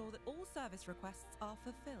to ensure that all service requests are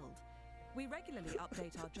fulfilled. We regularly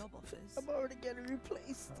update our job offers. I'm already getting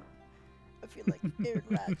replaced. I feel like Aaron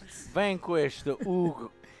Rodgers. Vanquish the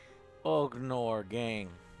Ugnor gang.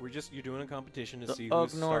 You're doing a competition to The see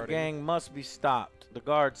who's Ugnor starting. gang must be stopped. The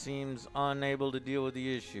guard seems unable to deal with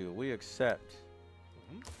the issue. We accept.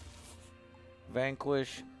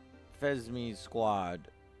 Vanquish Fezmi's squad.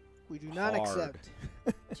 We do not Hard. accept.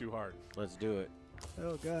 Too hard. Let's do it.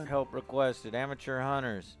 Oh god. Help requested. Amateur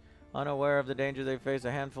hunters. Unaware of the danger they face,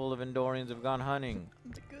 a handful of Endorians have gone hunting.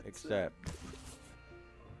 Except.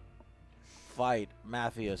 Fight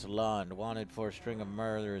Matthias Lund. Wanted for a string of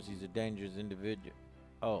murders. He's a dangerous individual.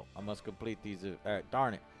 Oh, I must complete these.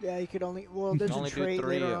 Darn it. Yeah, you could only. Well, there's only a do trait 3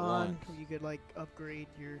 later at on. once. You could like upgrade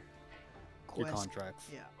your Your quest. contracts.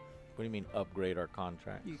 Yeah, What do you mean upgrade our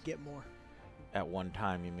contract? you get more. At one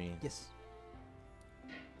time, you mean? Yes.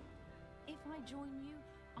 If I join you,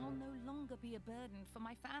 I'll no longer be a burden for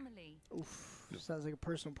my family. Oof. Sounds like a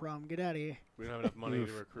personal problem. Get out of here. We don't have enough money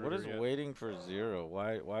to recruit. What her is yet. waiting for 0?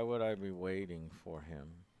 Why would I be waiting for him?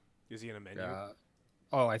 Is he in a menu?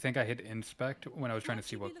 Oh, I think I hit inspect when I was trying to Might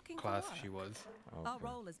see you be what looking for class work? she was. Our Okay.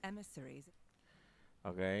 role as emissaries.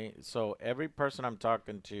 Okay, so every person I'm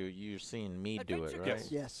talking to, you're seeing me do it, Adventure right?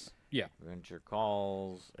 calls. Yes. Yeah. Venture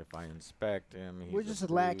calls. If I inspect him, he's We're just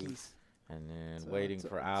approved. lackeys. And then So waiting it's-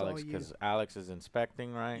 for it's all Alex, you. because Alex is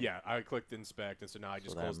inspecting, right? Yeah, I clicked inspect, and so now I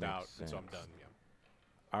just that closed makes out, and so I'm sense. done. Yeah.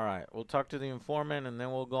 All right, we'll talk to the informant, and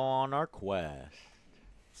then we'll go on our quest.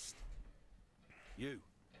 You.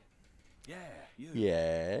 Yeah, you.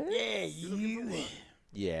 Yeah. Yeah, You looking for work?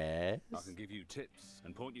 Yes. I can give you tips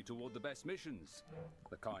and point you toward the best missions,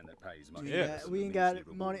 the kind that pays money. We ain't and we the ain't got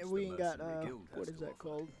measly money. rewards We the ain't got mercenary guild has what is to that offer.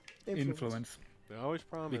 called? Influence. They always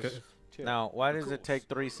promise. Because tips. Now, why Of does it course, take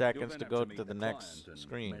 3 you'll seconds then to have go meet to the client next and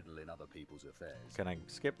screen? meddle in other people's affairs. Can I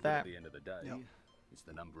skip But that? at the end of the day, No. it's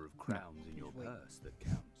the number of crowns in your purse that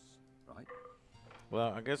counts, right?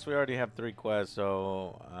 Well, I guess we already have 3 quests,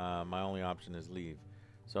 so my only option is leave.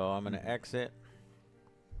 So I'm gonna exit.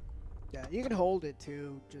 Yeah, you can hold it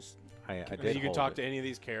too. Just I And did you can hold talk it. to any of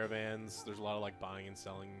these caravans. There's a lot of like buying and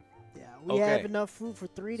selling. yeah, we have Okay. enough food for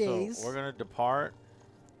 3 days. So we're gonna depart,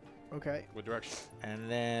 Okay. What direction? and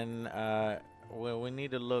then well, we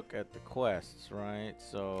need to look at the quests, right?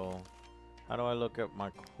 So how do I look at my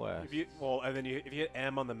quest? If you if you hit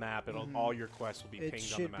M on the map, it'll all your quests will be It pinged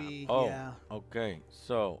should on the map. be. Oh, Yeah. okay.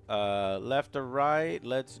 So left or right?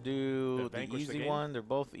 Let's do the Vanquish the easy game? one. They're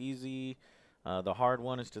both easy. The hard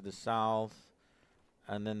one is to the south,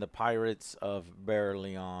 and then the Pirates of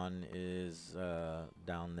Berlion is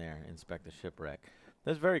down there. Inspect the shipwreck.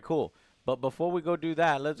 That's very cool. But before we go do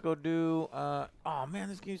that, let's go do. Oh man,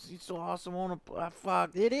 this game's so awesome!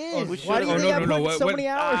 Fuck. It is. we Why do you should've- think Oh, I no, played so many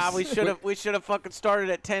hours? We should have fucking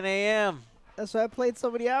started at 10 a.m. That's why I played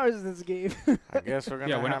so many hours in this game. I guess we're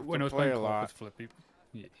gonna Yeah, when I have when I to was play playing a Call lot. with Flippy.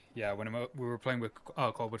 Yeah, when we were playing with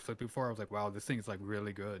Call with Flippy before, I was like, wow, this thing is like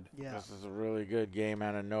really good. Yeah. This is a really good game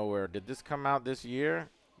out of nowhere. Did this come out this year?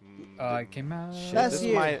 It came out Last this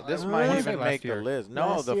year. might this I might wanna say even last make year. the list. No,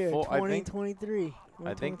 Last the year, full. I think 2023.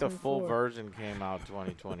 the full 2024. version came out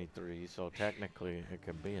 2023. So technically, it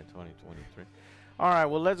could be a 2023. All right.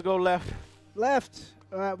 Well, let's go left. Left.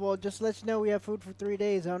 All right. Well, just to let you know, we have food for 3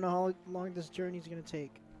 days. I don't know how long this journey's gonna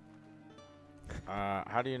take.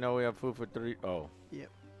 How do you know we have food for 3? Oh. Yep.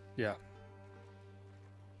 Yeah.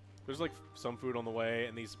 There's like some food on the way,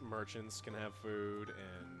 and these merchants can have food,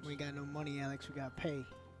 and We got no money, Alex. We gotta pay.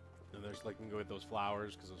 and there's like you can go get those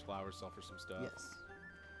flowers because those flowers sell for some stuff. Yes.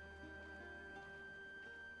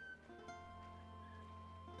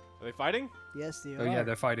 Are they fighting? Yes, they Oh are. yeah,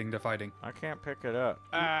 they're fighting. They're fighting. I can't pick it up.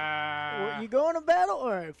 You going to battle?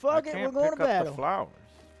 All right. Fuck I it. can't We're going pick to up battle. the flowers.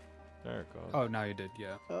 There it goes. Oh, now you did.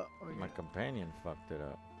 Yeah. Okay. My companion fucked it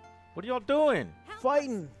up. What are y'all doing?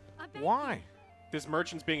 Fighting. Why? This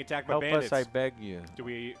merchant's being attacked by Help bandits. us, I beg you. Do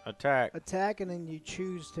we Attack. Attack, and then you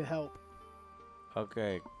choose to help.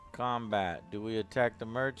 Okay, combat. Do we attack the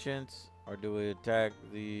merchants or do we attack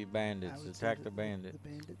the bandits? Attack the bandits. The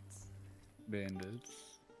bandits. Bandits.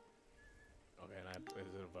 Okay, and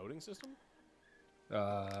is it a voting system?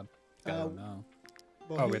 I don't know.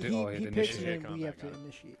 Well, Oh, he, we did- he, oh, he he did picks it initiate and we have to combat, got it.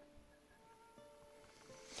 initiate.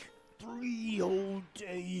 3 whole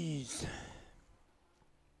days.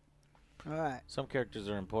 All right. Some characters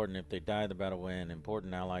are important. If they die, the battle will end.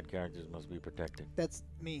 Important allied characters must be protected. That's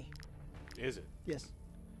me. Is it? Yes.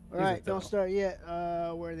 All Is right. it, Don't though? start yet.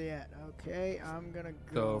 Where are they at? Okay. I'm gonna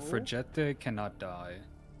go. So Frigette cannot die.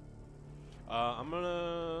 I'm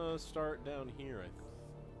gonna start down here.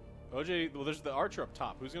 OJ, well, there's the archer up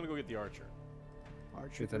top. Who's gonna go get the archer?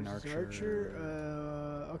 Archer With an versus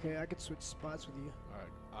archer. Okay, I could switch spots with you.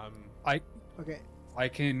 All right. Okay. I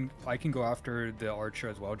can go after the archer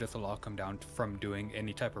as well, just to lock him down from doing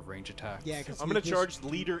any type of range attack. Yeah, because I'm gonna charge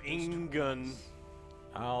leader Ingun,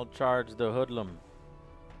 I'll charge the hoodlum.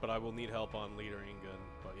 but I will need help on leader Ingun.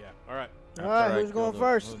 But yeah, all right. All right, After I who's kill going the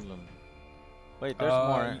first? hoodlum. Wait, there's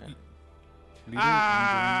more. Leader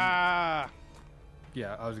Ah! Ingun-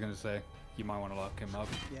 Yeah, I was gonna say you might want to lock him up.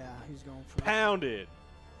 Yeah, he's going for Pounded.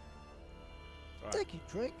 All right. Thank you,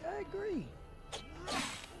 Drake. I agree.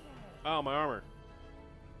 Oh, my armor.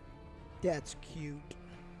 That's cute.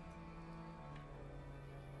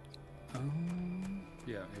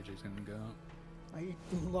 Yeah, AJ's gonna go. I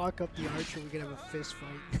lock up the archer. We can have a fist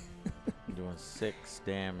fight. I'm doing 6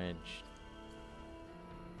 damage.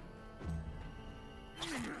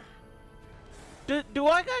 Do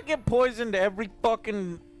I gotta get poisoned every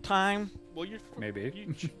fucking time? Well, you're Maybe.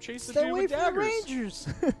 You chase the Stay dude away with from the daggers. Rangers.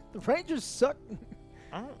 The Rangers suck.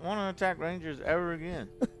 I don't want to attack rangers ever again.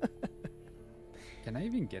 Can I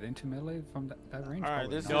even get into melee from that range? All right,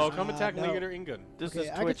 Probably this not. No, come attack no. leader Ingun. This Okay, is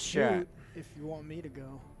I could Twitch chat. shoot if you want me to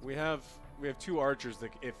go. We have 2 archers.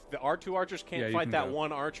 That if our 2 archers can't Yeah, you fight can that go.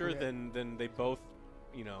 one archer, Okay. then they both,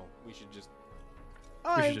 we should just.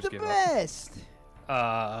 I'm just the give up. best.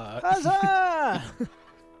 Huzzah!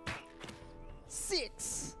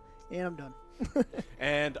 6. And I'm done.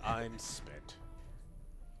 And I'm spent.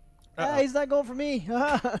 Ah, he's not going for me.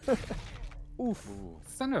 Oof.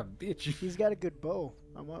 Son of a bitch. He's got a good bow.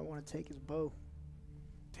 I might want to take his bow.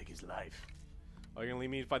 Take his life. Oh, you're gonna leave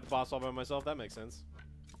me to fight the boss all by myself? That makes sense.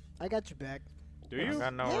 I got you back. Do I you?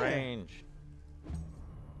 got no Yeah. range.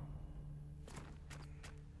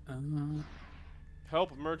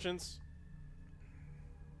 Help, merchants.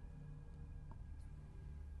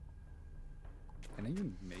 Can I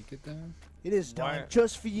even make it there? It is done Why-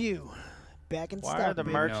 just for you. Back in Why stock, are the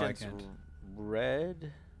baby. merchants can't.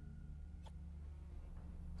 red?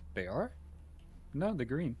 They are? No, the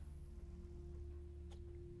green.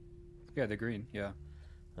 Yeah, the green. Yeah.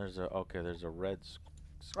 There's a red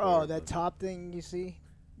square. Oh, that top thing you see?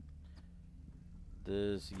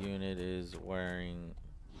 This unit is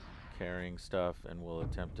carrying stuff and will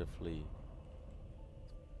attempt to flee.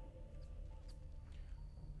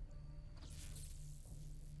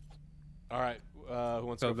 All right. Who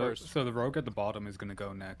wants So to go first? so the rogue at the bottom is gonna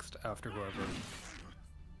go next after whoever.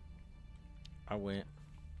 I went.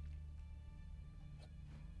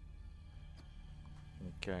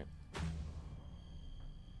 Okay.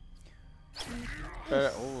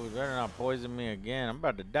 Better not poison me again. I'm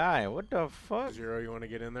about to die. What the fuck? Zero, you want to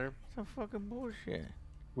get in there? Some fucking bullshit.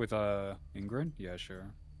 With Ingrid? Yeah, sure.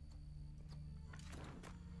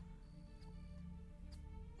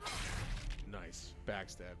 Nice.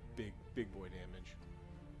 Backstab. Big boy damage.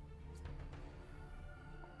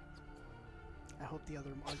 I hope the other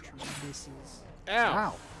archer misses.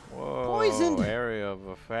 Ow! Whoa. Poisoned. Area of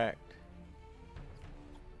effect.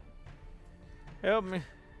 Help me.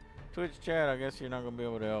 Twitch chat, I guess you're not going to be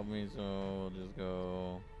able to help me, so we'll just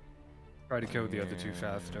go. Try to kill the other two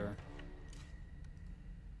faster.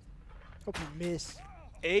 Hope you miss.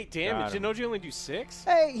 8 Got damage. him. Didn't know you only do 6?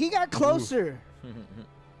 Hey, he got closer.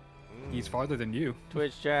 He's farther than you.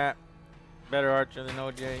 Twitch chat. better archer than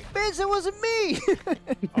OJ. Bitch, it wasn't me.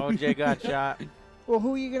 OJ got shot. Well,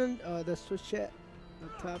 who are you gonna? That's Twitch chat.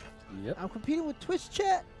 Up top. Yep. I'm competing with Twitch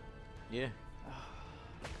chat. Yeah.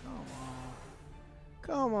 Come on.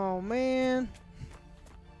 Come on, man.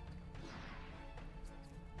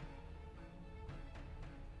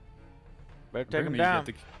 Better take him Maybe down.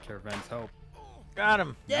 Get the caravan's help. Got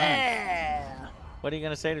him. Yeah. What are you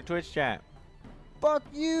gonna say to Twitch chat? Fuck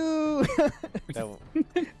you.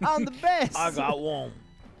 I'm the best. I got one.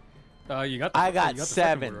 You got. I you got the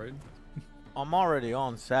second 7. one, right? I'm already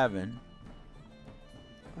on 7.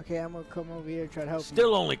 Okay, I'm gonna come over here and try to help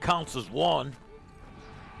Still only counts as 1.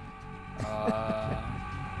 Cronuts.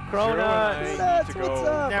 Cronuts, what's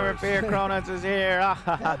up? Never fear, Cronuts is here.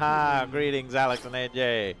 Greetings, Alex and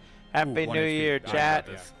AJ. Happy Ooh, New 1 HP. Year, I got chat.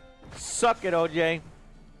 this. Suck it, OJ.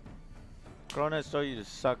 Cronuts told you to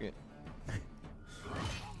suck it.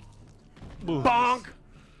 Bonk!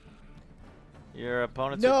 Your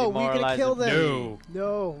opponents No, are we're gonna demoralizing. kill them. No.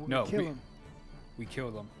 No, we're No, gonna kill them. We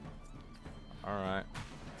kill them. Alright.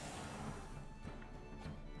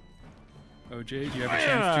 OJ, do you have a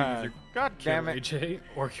chance to either God kill damn it. AJ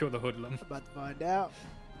or kill the hoodlum? About to find out.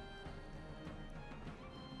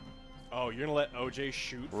 Oh, you're gonna let OJ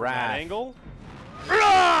shoot from Wrath. that angle?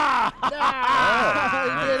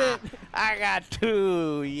 Ah, he did it. I got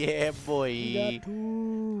 2. Yeah, boy. You got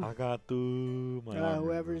 2. I got 2. My armor.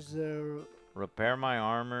 Whoever's Repair my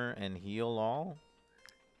armor and heal all.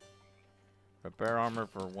 Repair armor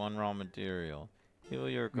for 1 raw material. Heal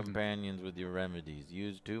your companions with your remedies.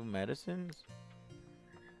 Use 2 medicines.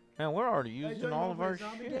 Man, we're already using all of our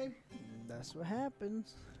shit. That's what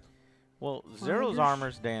happens. Well, Zero's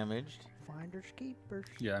armor's damaged. Finders keepers.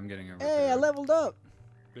 Yeah, I'm getting a Hey, I leveled up.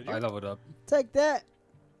 Did you? I leveled up. Take that.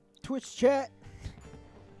 Twitch chat.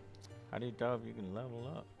 How do you tell if you can level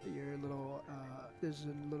up? Your little there's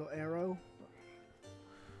a little arrow.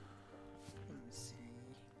 Let me see.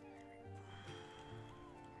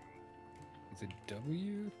 Is it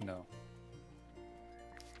W? No.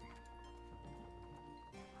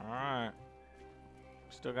 Alright.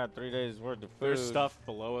 Still got 3 days worth of food. There's stuff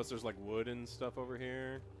below us. There's like wood and stuff over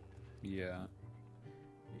here. Yeah.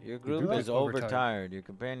 Your group group is is overtired. overtired. Your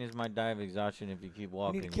companions might die of exhaustion if you keep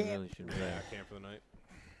walking. You camp. really should Yeah, rest. I camp for the night.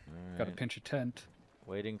 Got to Alright. pinch a tent.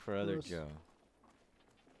 Waiting for other Close. Joe.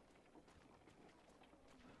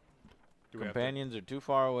 Do we have to- Companions are too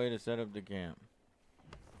far away to set up the camp.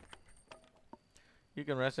 You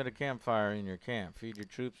can rest at a campfire in your camp. Feed your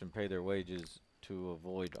troops and pay their wages to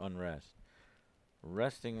avoid unrest.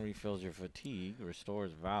 Resting refills your fatigue,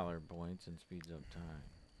 restores valor points, and speeds up time.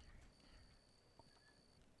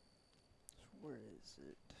 Where is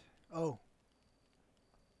it? Oh.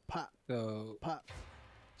 Pop. So Pop.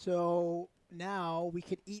 So now we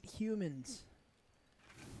could eat humans.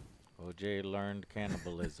 OJ learned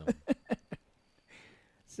cannibalism.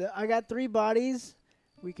 So I got 3 bodies.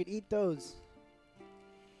 We could eat those.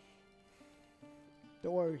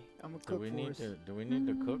 Don't worry, I'm gonna do cook we for need us. to? Do we need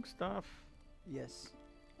to cook stuff? Yes.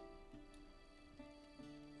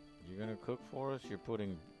 You're gonna cook for us? You're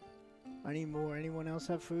putting. I need more. Anyone else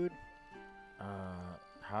have food?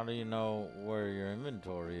 How do you know where your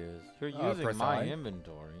inventory is? You're press using my I.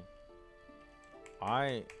 inventory.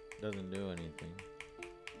 I doesn't do anything.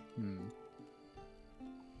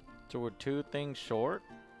 So we're 2 things short.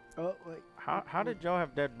 Oh wait. How did Joe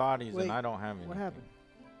have dead bodies Wait, and I don't have anything? What happened?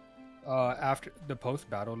 after the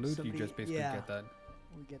post-battle loot, Somebody- you just basically yeah. get that.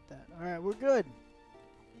 We get that. All right, we're good.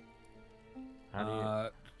 How do you?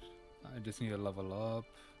 I just need to level up.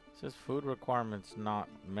 It says food requirements not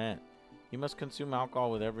met. You must consume alcohol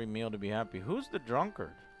with every meal to be happy. Who's the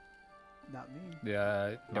drunkard? Not me.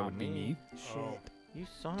 Yeah, that Not would be me. Shit. Oh, you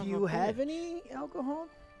son Do of a you have bitch. any alcohol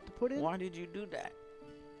to put in? Why did you do that?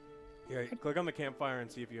 Yeah, click on the campfire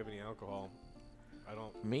and see if you have any alcohol. I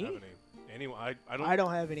don't Me? have any. Anyone? I don't. I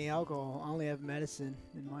don't have any alcohol. I only have medicine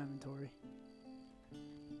in my inventory.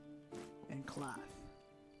 And cloth.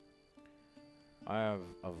 I have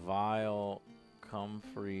a vial,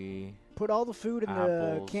 comfrey, Put all the food in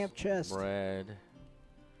apples, the camp chest. bread.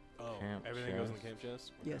 Oh, camp everything goes in the chest. camp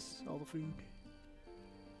chest? Yes, all the food.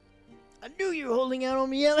 I knew you were holding out on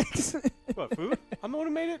me, Alex. What, food? I'm the one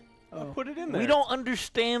who made it. I Oh. put it in there. We don't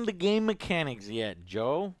understand the game mechanics yet,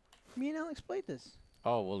 Joe. Me and Alex played this.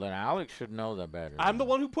 Oh, well then Alex should know that better. I'm the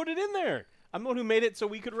one who put it in there. I'm the one who made it so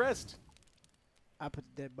we could rest. I put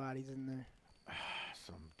the dead bodies in there.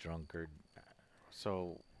 Some drunkard.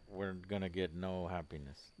 So we're gonna get no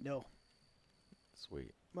happiness. No,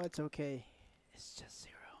 Sweet. but it's okay. It's just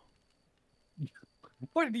 0.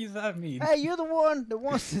 What does that mean? Hey, you're the one that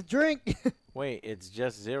wants to drink. Wait, it's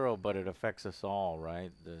just 0, but it affects us all,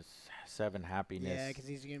 right? This 7 happiness. Yeah, because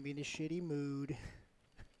he's gonna be in a shitty mood.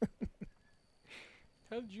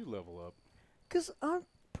 How did you level up? Cause I'm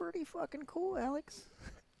pretty fucking cool, Alex.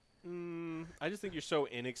 I just think you're so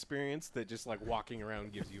inexperienced that just like walking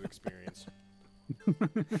around gives you experience.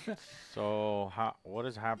 So what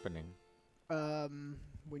is happening?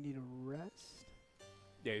 We need a rest.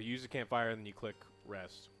 Yeah, you use the campfire and then you click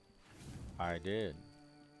rest. I did.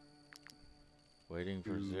 Waiting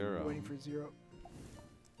for 0. Waiting for 0.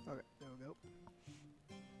 Okay, there we go.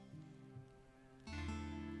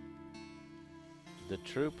 The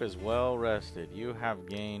troop is well rested. You have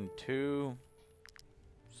gained 2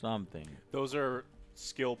 something. Those are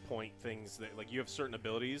skill point things that like you have certain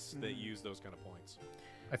abilities that use those kind of points.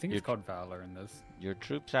 I think it's called Valor in this. Your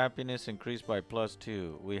troop's happiness increased by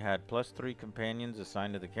 +2. We had +3 companions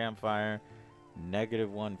assigned to the campfire.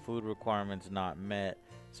 -1 food requirements not met.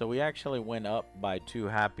 So we actually went up by 2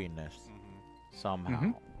 happiness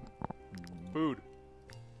somehow. Food.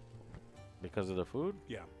 Because of the food?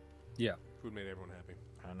 Yeah. Yeah. Food made everyone happy.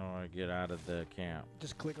 I know I get out of the camp.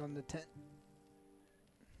 Just click on the tent.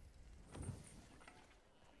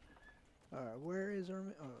 Alright, where is our...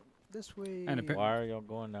 this way... And why are y'all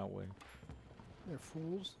going that way? They're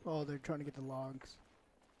fools. Oh, they're trying to get the logs.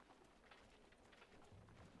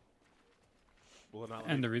 Will it not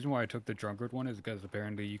And the reason why I took the drunkard one is because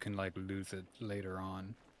apparently you can like lose it later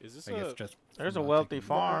on. Is this like it's just There's a not wealthy taking-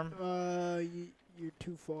 farm. You're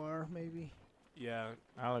too far, maybe. Yeah.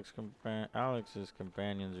 Alex's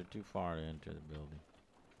companions are too far to enter the building.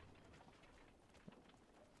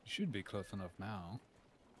 You should be close enough now.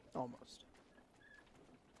 Almost.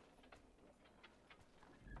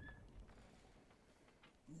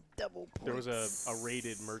 Double points. There was a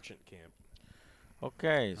raided merchant camp.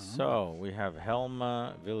 Okay, so we have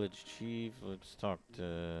Helma, village chief. Let's talk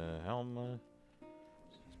to Helma.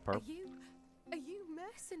 Are you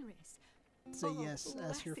mercenaries? Say Oh, yes.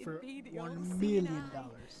 Ask her blessed for be the $1 all-seeing million. eye.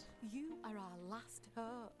 You are our last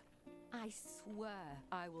hope. I swear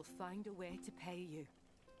I will find a way to pay you.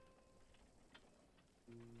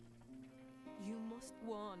 You must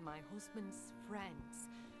warn my husband's friends.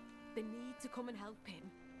 They need to come and help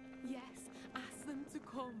him. Yes, ask them to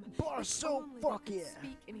come. Bar If soap, only fuck they could yeah.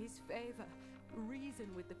 Speak in his favor.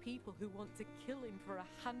 Reason with the people who want to kill him for a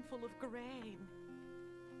handful of grain.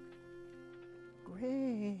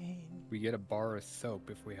 Grain. We get a bar of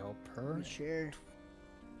soap if we help her. We share.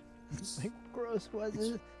 Like, gross. Why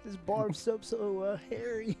is this bar of soap so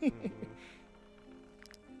hairy?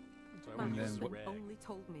 My And then husband what- only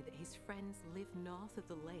told me that his friends live north of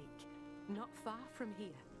the lake, not far from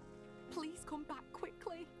here. Please come back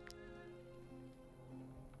quickly.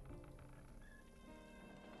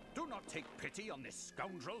 Do not take pity on this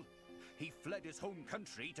scoundrel. He fled his home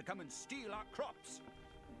country to come and steal our crops.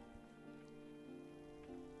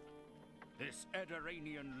 This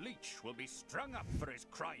Ediranian leech will be strung up for his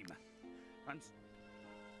crime. And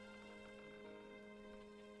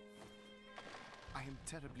I am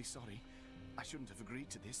terribly sorry. I shouldn't have agreed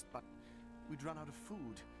to this, but we'd run out of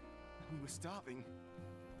food. And we were starving.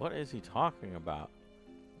 What is he talking about?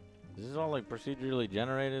 This is all like procedurally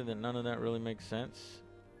generated and none of that really makes sense.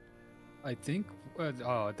 I think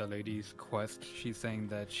the lady's quest. She's saying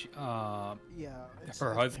that she, Yeah. it's her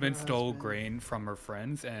like husband her stole husband. grain from her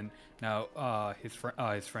friends, and now his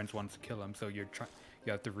friends wants to kill him. So you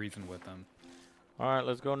have to reason with them. All right,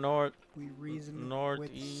 let's go north. We reason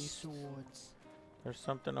Northeast. with swords. There's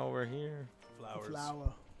something over here. Flowers.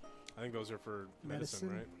 Flower. I think those are for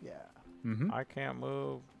medicine, right? Yeah. I can't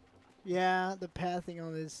move. Yeah, the pathing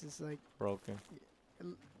on this is like Broken. a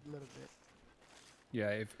little bit. Yeah,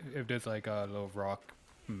 if there's like a little rock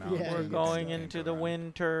mountain. Yeah, We're you going can't into the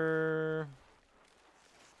winter.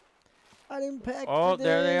 I didn't pack. Oh, for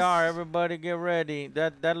there they this. are. Everybody get ready.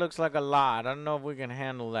 That looks like a lot. I don't know if we can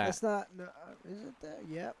handle that. That's not. No, is it that?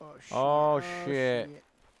 Yeah. Oh shit. Oh, shit.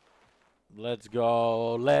 Let's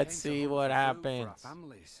go. Let's see what happens. For our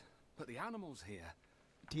families, but the animals here.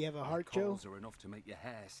 Do you have a their heart, Joe? calls are enough to make your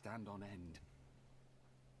hair stand on end.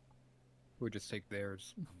 We'll just take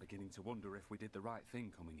theirs. I'm beginning to wonder if we did the right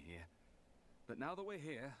thing coming here. But now that we're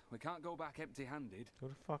here, we can't go back empty-handed. Who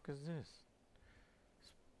the fuck is this?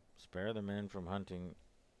 Spare the men from hunting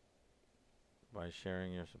by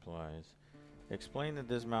sharing your supplies. Explain that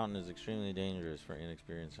this mountain is extremely dangerous for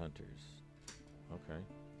inexperienced hunters. Okay.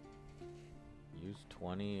 Use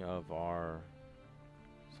 20 of our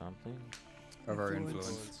something. Of our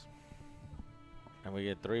influence. And we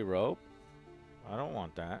get 3 rope? I don't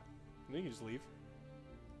want that. You can just leave.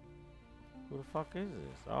 Who the fuck is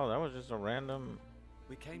this? Oh, that was just a random...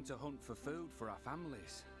 We came to hunt for food for our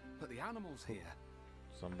families, but the animals here.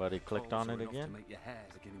 Somebody clicked on Also it enough again? To make your hair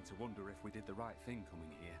beginning to wonder if we did the right thing coming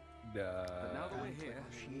here. But now that we're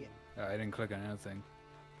here, I didn't click on anything.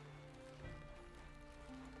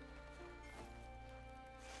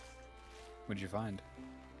 What'd you find?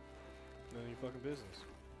 None of your fucking business.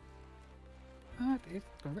 What?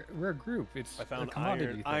 We're a group. It's I found a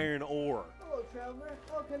commodity thing. iron ore. Hello, traveler.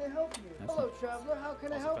 How can I help you? That's Hello, not- traveler. How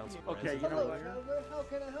can I Also help found you? some Okay, resin. Hello, traveler. How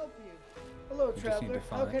can I help you? Hello, We just need to traveler.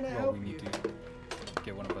 How find. can I Well, help we you? need to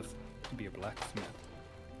get one of us to be a blacksmith.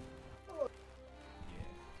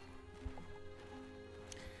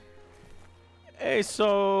 Hey,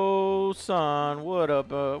 so son, what up?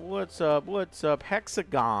 What's up? What's up?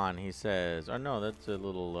 Hexagon, he says. Or no, that's a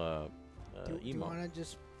little Do you emo. want to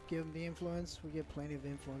just give him the influence? We get plenty of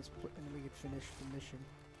influence, and then we could finish the mission.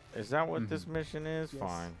 Is that what this mission is? Yes.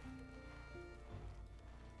 Fine.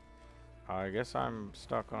 I guess I'm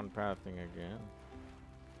stuck on pathing again.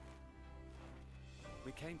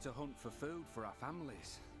 we came to hunt for food for our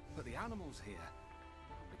families, but the animals here.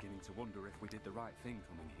 I'm beginning to wonder if we did the right thing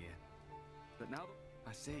coming here. But now that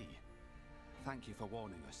I see. Thank you for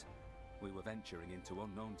warning us. We were venturing into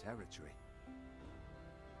unknown territory.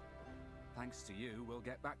 Thanks to you, we'll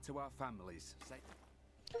get back to our families.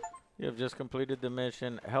 You have just completed the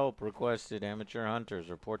mission. Help requested. Amateur hunters.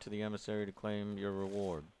 Report to the emissary to claim your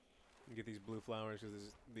reward. You get these blue flowers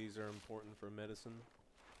because these are important for medicine.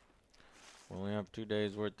 We only have 2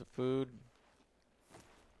 days worth of food.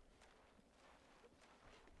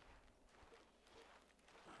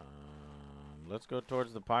 Let's go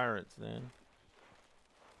towards the pirates then.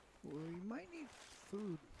 Well, you might need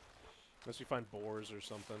food. Unless you find boars or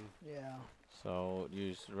something. Yeah. So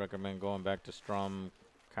you recommend going back to Strum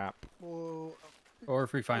Cap. Well, Or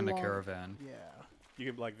if we find the along- caravan. Yeah.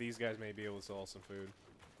 You can, like, these guys may be able to sell some food.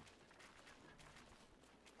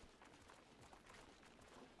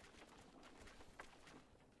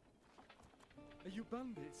 Are you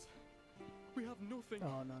bandits? We have nothing.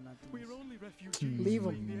 Oh, no, not these. We're only refugees Leave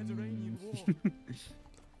fleeing 'em. the Ederainian War.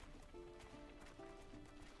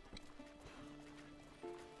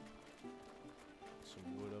 Some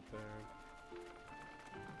wood up there.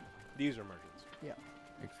 These are merchants. Yeah.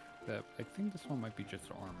 Except I think this one might be just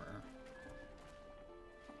armor.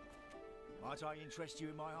 Might I interest you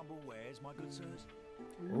in my humble wares, my good sirs?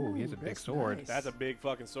 Ooh, he has a big that's sword. nice. That's a big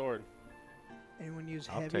fucking sword. Anyone use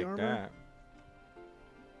I'll heavy take armor? that.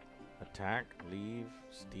 Attack, leave,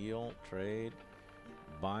 steal, trade,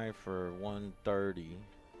 buy for 130.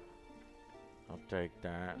 I'll take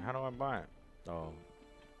that. How do I buy it? Oh,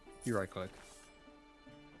 You right click.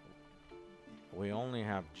 we only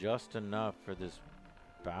have just enough for this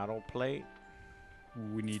battle plate.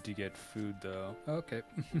 We need to get food though. Okay.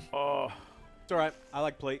 Oh, It's alright. I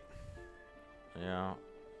like plate. yeah.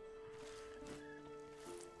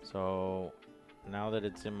 So now that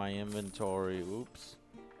it's in my inventory, oops.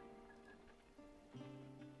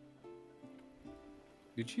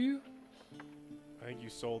 Did you? I think you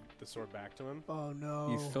sold the sword back to him. Oh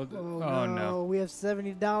no! You still did- Oh, oh, no! no. We have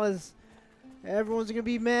 $70. Everyone's gonna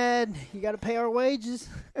be mad. You gotta pay our wages.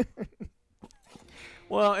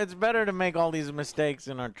 Well, it's better to make all these mistakes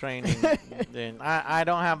in our training than I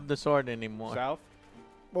don't have the sword anymore. South?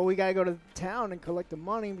 Well, we gotta go to town and collect the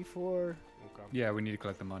money before. Okay. Yeah, we need to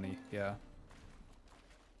collect the money. Yeah.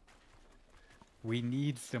 We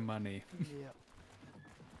need some money. Yeah.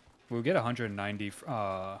 We'll get 190.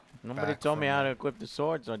 Nobody back told me from how that. to equip the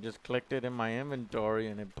sword, so I just clicked it in my inventory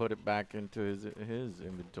and then put it back into his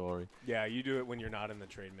inventory. Yeah, you do it when you're not in the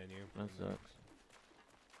trade menu. That sucks.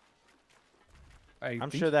 I I'm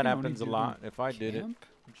think sure you that can only happens a do lot. If I did it, camp?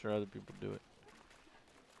 I'm sure other people do it.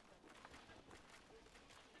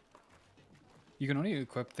 You can only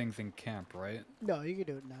equip things in camp, right? No, you can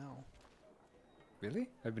do it now. Really?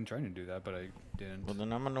 I've been trying to do that, but I didn't. Well,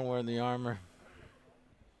 then I'm gonna wear the armor.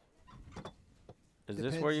 Is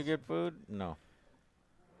this where you Depends. get food? No.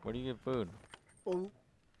 Where do you get food? Oh.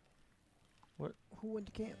 What? Who went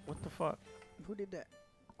to camp? What the fuck? Who did that?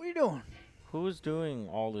 What are you doing? Who's doing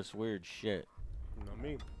all this weird shit? Not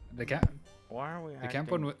me. The camp. Why are we? The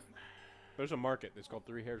camp one. There's a market. It's called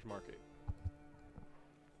Three Hairs Market.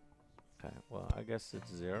 Okay. Well, I guess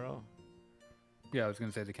it's 0. Yeah, I was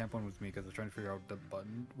gonna say the camp one was me because I was trying to figure out the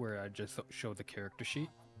button where I just show the character sheet.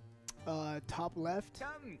 Top left. Come,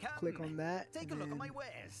 come. Click on that. Take a and look at then my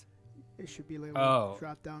wares. It should be like a Oh.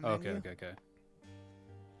 drop down Okay, menu. okay.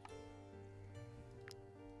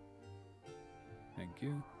 Thank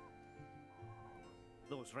you.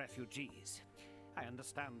 Those refugees. I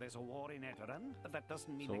understand there's a war in Edoran, but that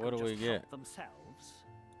doesn't mean So they what can do we just help get? themselves.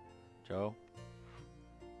 Joe.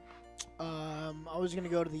 I was gonna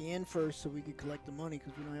go to the inn first so we could collect the money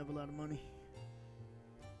because we don't have a lot of money.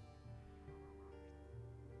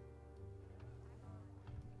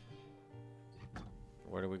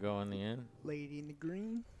 Where do we go in the end? Lady in the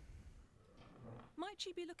green. Might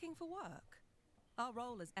she be looking for work? Our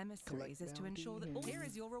role as emissaries is to ensure that all. Here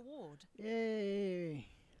is your reward. Yay.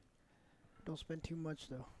 Don't spend too much,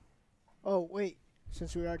 though. Oh, wait.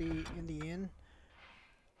 Since we're already in the inn,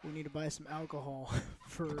 we need to buy some alcohol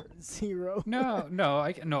for 0. No,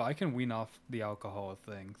 I can wean off the alcohol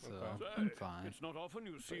thing, so I'm fine. It's not often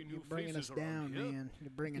you see You're new bringing us faces around down, here. man. You're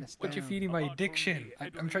bringing us But down. you're feeding my addiction.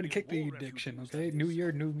 I'm trying to kick the addiction, okay? New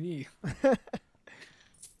year, new me.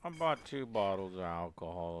 I bought 2 bottles of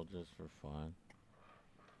alcohol just for fun.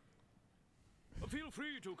 Feel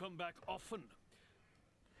free to come back often.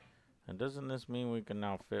 And doesn't this mean we can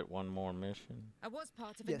now fit one more mission? I was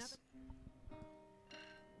part of Yes. another.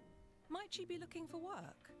 Might she be looking for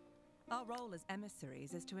work? Our role as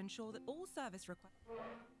emissaries is to ensure that all service requests.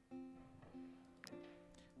 I'm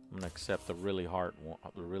gonna accept the really hard one.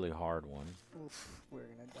 Oof, we're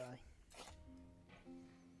gonna die.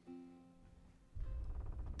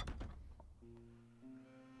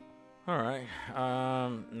 All right.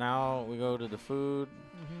 Now we go to the food.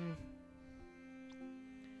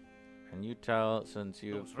 And you tell, since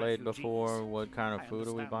you've played before, what kind of food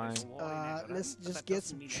are we buying? Let's just get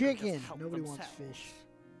some chicken. Nobody wants fish.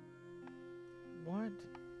 What?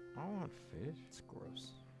 I want fish. It's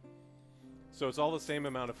gross. So it's all the same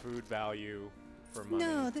amount of food value for money.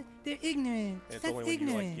 No, they're ignorant. And it's That's only when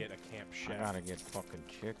ignorant. you like get a camp chef. I gotta get fucking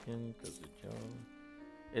chicken because of Joe.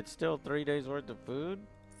 It's still 3 days worth of food?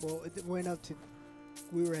 Well, it went up to.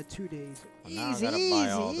 We were at 2 days. Well, now I Easy, gotta buy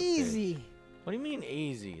all the easy. fish. What do you mean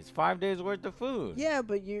easy? It's 5 days worth of food. Yeah,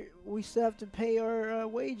 but we still have to pay our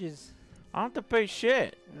wages. I don't have to pay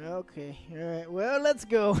shit. Okay, all right. Well, let's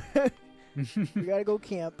go. We gotta go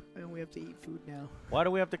camp, and we have to eat food now. Why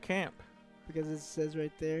do we have to camp? Because it says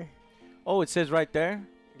right there. Oh, it says right there?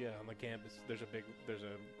 Yeah, on the campus, there's a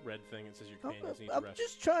red thing that says your companions need to I'm rest.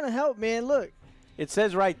 just trying to help, man. Look. It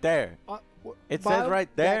says right there. It By says right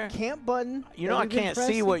there. that camp button. You know that I we've been can't see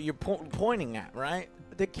pressing- what you're pointing at, right?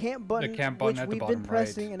 The camp button, camp button which at the we've bottom been right.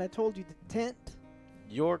 pressing, and I told you the tent.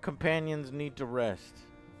 Your companions need to rest.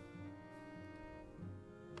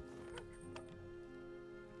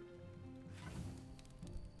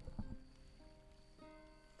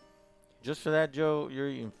 Just for that, Joe, you're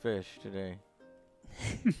eating fish today.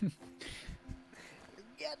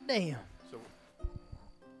 Goddamn.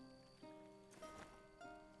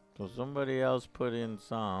 So somebody else put in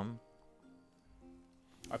some.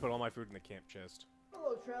 I put all my food in the camp chest.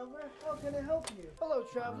 Hello, traveler. How can I help you? Hello,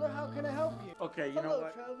 traveler. How can I help you? Okay, you Hello, know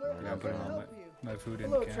what? traveler. Yeah, How I'm can putting I all help you? my food in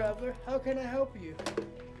Hello, camp. traveler. How can I help you?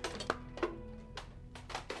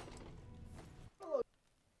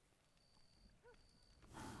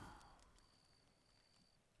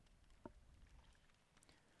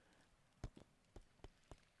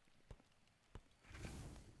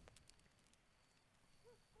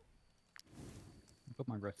 Put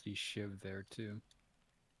my rusty shiv there too.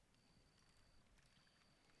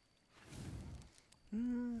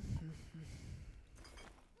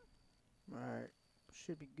 Alright.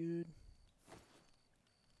 Should be good.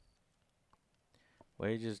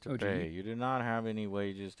 Wages to Oh, do pay. you- You do not have any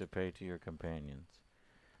wages to pay to your companions.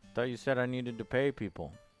 Thought you said I needed to pay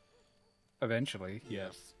people. Eventually,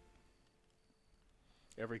 yes.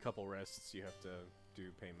 Every couple rests, you have to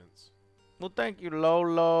do payments. Well, thank you,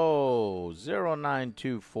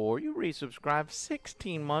 Lolo0924. You resubscribed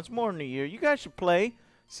 16 months, more than a year. You guys should play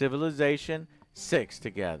Civilization 6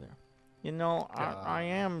 together. You know, I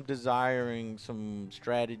am desiring some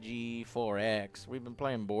strategy 4X. We've been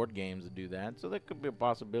playing board games to do that, so that could be a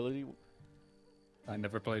possibility. I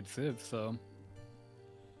never played Civ, so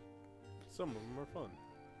Some of them are fun.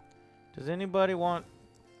 Does anybody want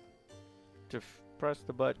to press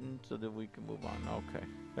the button so that we can move on? Okay,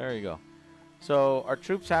 there you go. So our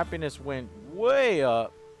troops' happiness went way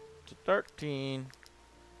up to 13,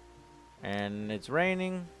 and it's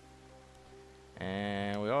raining,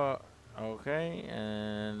 and we all okay.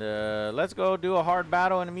 And let's go do a hard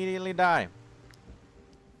battle and immediately die.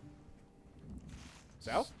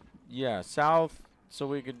 South? Yeah, south, so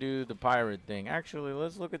we could do the pirate thing. Actually,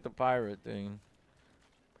 let's look at the pirate thing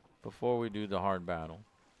before we do the hard battle.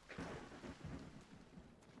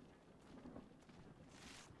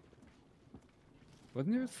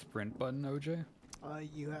 wasn't there a sprint button, OJ?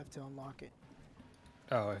 You have to unlock it.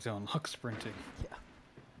 Oh, I have to unlock sprinting. Yeah.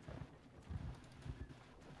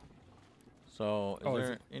 So, is Oh, is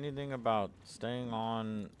there it- anything about staying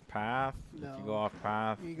on path? If No. you go off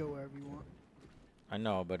path? You go wherever you want. I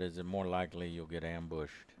know, but is it more likely you'll get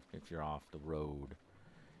ambushed if you're off the road?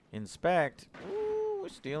 Inspect. Ooh, we're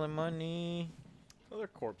stealing money. Well, they're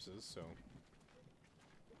corpses, so.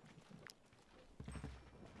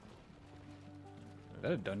 Is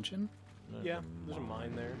that a dungeon? Yeah, there's a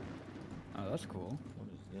mine there. Oh, that's cool. What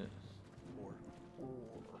is this?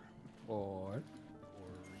 Or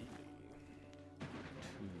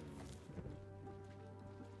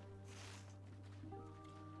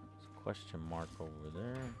Question mark over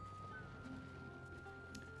there.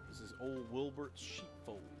 This is old Wilbert's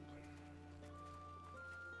sheepfold.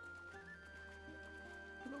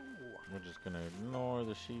 We're just gonna ignore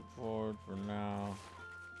the sheepfold for now.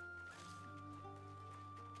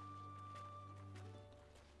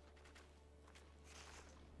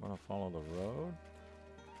 I'm gonna follow the road.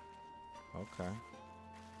 Okay.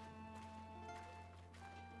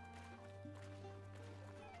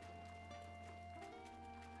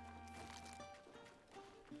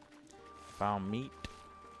 Found meat.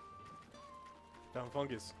 Found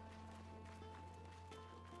fungus.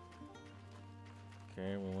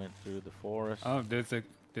 Okay, we went through the forest. oh, there's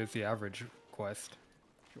the average quest.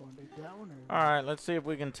 Do you want to do that one? Or All right, let's see if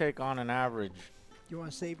we can take on an average. do you want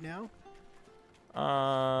to save now?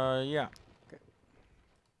 Yeah. Okay.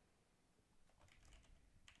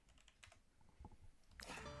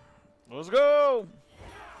 Let's go.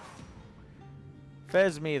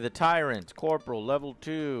 Fesme, the Tyrant, Corporal, level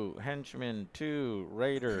 2, Henchman 2,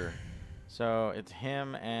 Raider. So it's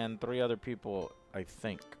him and 3 other people, I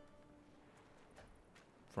think.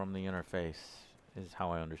 From the interface is how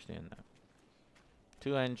I understand that.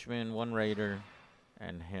 2 henchmen, 1 raider,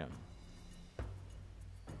 and him.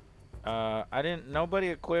 Nobody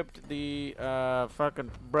equipped the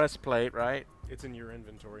fucking breastplate, right? It's in your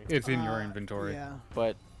inventory. It's in your inventory. Yeah.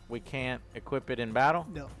 But we can't equip it in battle?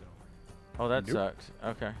 No. Oh, that Nope. sucks.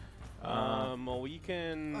 Okay. Well, we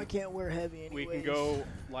can. I can't wear heavy anyways. We can go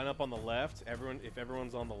line up on the left. If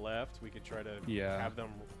everyone's on the left, we could try to have them.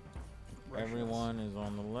 Rush Everyone us. is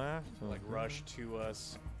on the left. Like okay. rush to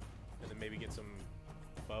us, and then maybe get some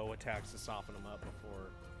bow attacks to soften them up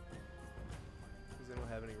before. Because they don't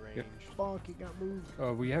have any range. Bonky got moved.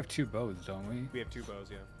 Oh, we have 2 bows, don't we? We have 2 bows,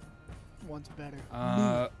 yeah. One's better.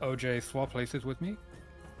 OJ, swap places with me.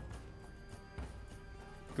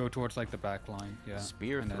 Go towards like the back line. Yeah.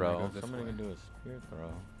 Spear and then I throw. go this Somebody way. can do a spear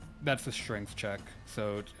throw. That's a strength check,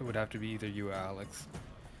 so it would have to be either you or Alex.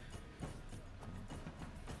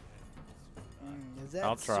 Is that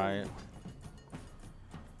I'll try it.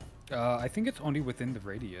 I think it's only within the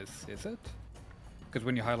radius, is it? Because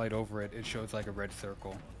when you highlight over it, it shows like a red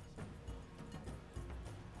circle.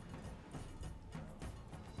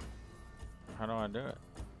 How do I do it?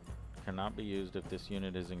 Cannot be used if this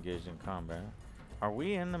unit is engaged in combat. Are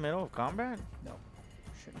we in the middle of combat? No.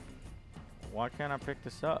 Shouldn't be. Why can't I pick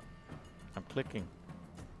this up? I'm clicking.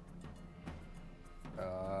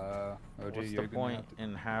 OJ, What's you're the gonna point have to-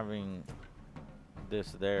 in having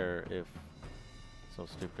this there if... So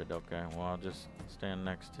stupid. Okay, well, I'll just stand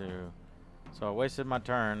next to... So I wasted my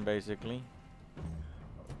turn, basically.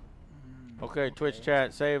 Okay, Twitch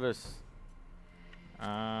chat, save us.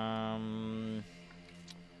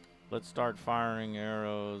 Let's start firing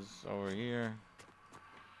arrows over here.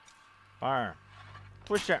 Fire.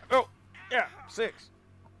 Twitch chat. Oh, yeah, 6.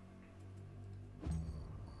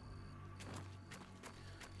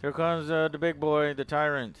 Here comes the big boy, the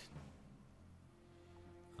tyrant.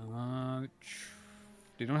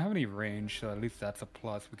 They don't have any range, so at least that's a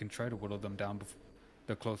plus. We can try to whittle them down before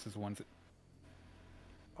the closest ones.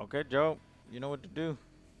 Okay, Joe, you know what to do.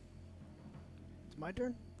 It's my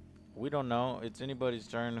turn? We don't know. It's anybody's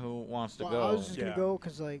turn who wants to Well, go. I was just gonna go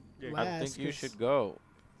because like last. I think you should go.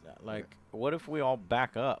 Like, what if we all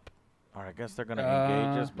back up? Or I guess they're gonna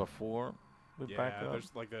engage us before we back up.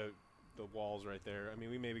 There's like the walls right there. I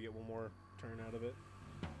mean, we maybe get one more turn out of it.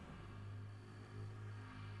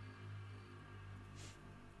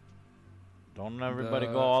 Don't everybody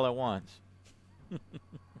go all at once.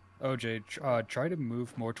 OJ, try to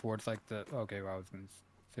move more towards like the. Okay, well, I was gonna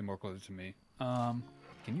say more closer to me.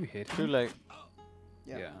 Can you hit him? Too late.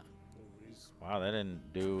 Yeah. Wow, that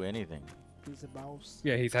didn't do anything. He's a mouse.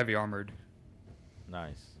 Yeah, he's heavy armored.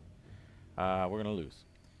 Nice. We're gonna lose,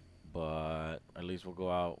 but at least we'll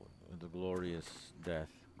go out with a glorious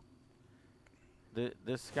death.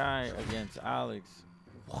 This guy against Alex.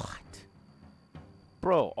 What?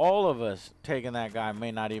 Bro, all of us taking that guy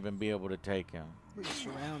may not even be able to take him. We can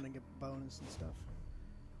surround and get bonus and stuff.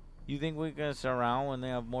 You think we can surround when they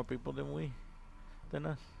have more people than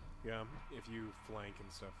us? Yeah, if you flank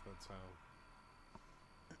and stuff, that's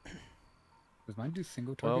how. Does mine do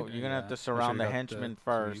single target? Well, you're gonna have to surround the henchmen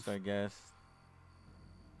first, I guess.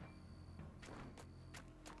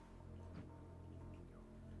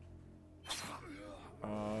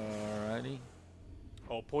 Alrighty.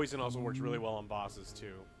 Oh, poison also works really well on bosses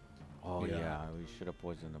too. Oh yeah, we should have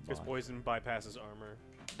poisoned the Because boss. poison bypasses armor.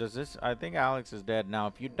 Does this? I think Alex is dead now.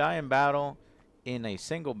 If you die in battle, in a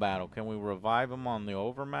single battle, can we revive him on the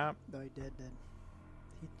overmap? No, he dead.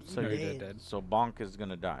 So you're dead. So Bonk is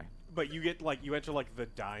gonna die. But you get like you enter like the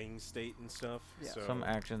dying state and stuff. Yeah. So Some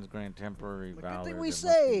actions grant temporary But valor. good thing we that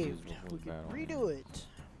must be used saved. before We could battle. redo it.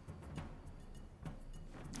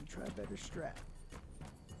 And try a better strat.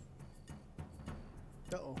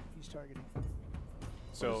 Uh-oh, he's targeting.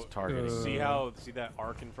 So targeting? see that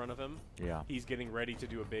arc in front of him? Yeah. He's getting ready to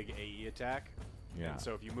do a big AE attack. Yeah. And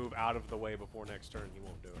so if you move out of the way before next turn, he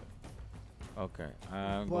won't do it. Okay,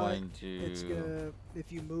 I'm But going to. it's gonna,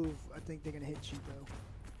 if you move, I think they're gonna hit you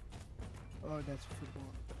though. Oh, that's football.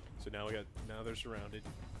 So now they're surrounded.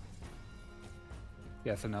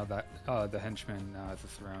 Yeah, so now that the henchman now has a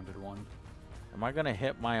surrounded one. Am I gonna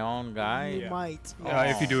hit my own guy? You might.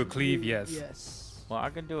 If you do a cleave, yes. Yes. Well, I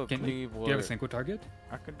can do a Can cleave. do you have a single target?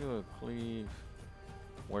 I could do a cleave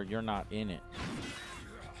where you're not in it.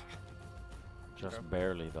 Just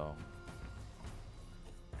barely though.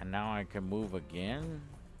 And now I can move again.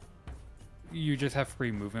 You just have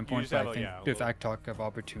free movement You points, just but have I a- think yeah, a there's little- attack of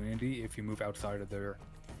opportunity if you move outside of their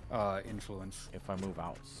influence. If I move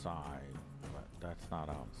outside, but that's not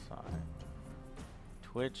outside.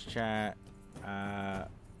 Twitch chat.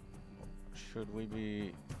 Should we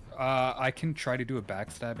be? I can try to do a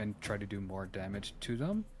backstab and try to do more damage to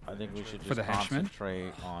them. I think we should for just the henchman.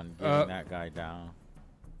 concentrate on getting that guy down.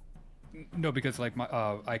 No, because like my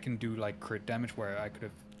I can do like crit damage where I could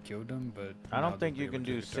have killed them, but I now don't think they'll you be can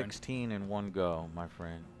able do to turn. 16 in one go, my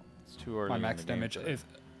friend. It's too early. My in max the game damage for that.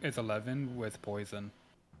 is 11 with poison.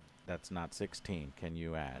 That's not 16. Can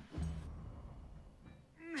you add?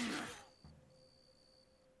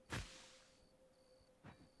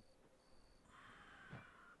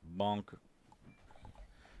 Bonk.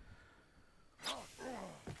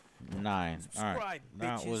 9. All right. Subscribe,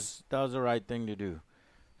 That bitches. was the right thing to do.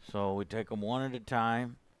 So we take them one at a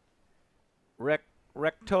time.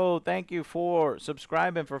 Recto, thank you for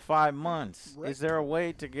subscribing for 5 months. Is there a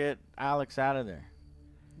way to get Alex out of there?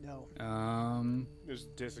 No.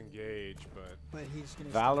 Just disengage, but he's gonna.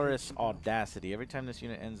 Valorous Audacity. Every time this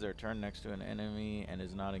unit ends their turn next to an enemy and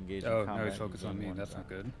is not engaged in Oh, combat. no, he's you focused gain on me. one That's die. not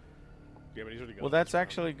good. yeah, but he's already got Well, that's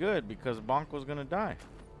actually good because Bonk was gonna die.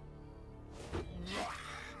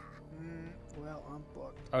 Well, I'm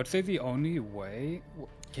fucked. I would say the only way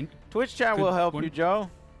can Twitch chat will help you, Joe.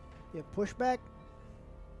 Yeah, pushback.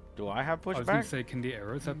 Do I have I was gonna pushback? say, can the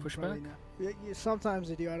arrows have Probably pushback? not. Sometimes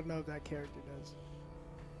they do. I don't know if that character does.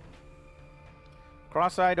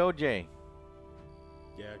 Cross-eyed OJ.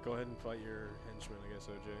 Yeah, go ahead and fight your henchman, I guess,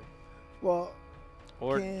 OJ. Well.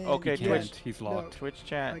 Or can- okay, you Twitch. can't. He's No, locked. Twitch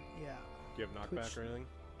chat. Like, yeah. Do you have knockback Twitch- or anything?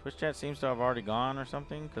 Twitch chat seems to have already gone or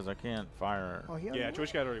something because I can't fire. Oh, he already Yeah, went?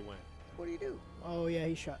 Twitch guy already went. What do you do? Oh yeah,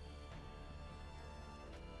 he shot.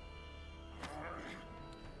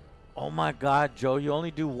 Oh my God, Joe! You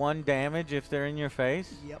only do 1 damage if they're in your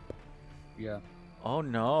face. Yep. Yeah. Oh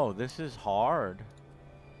no, this is hard.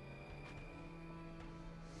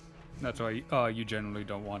 That's why you generally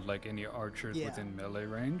don't want like any archers Yeah. within melee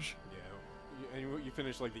range. Yeah, and you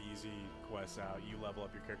finish like the easy quests out. You level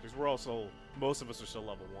up your characters. Most of us are still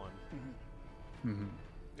level 1. Mm-hmm.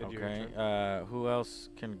 And do your Okay. turn. Who else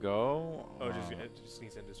can go? Oh, it just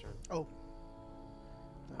needs to end his turn. Oh.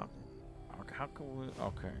 How can we?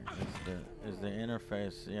 Okay. Is the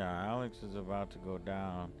interface? Yeah, Alex is about to go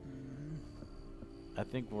down. I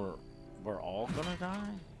think we're all gonna die.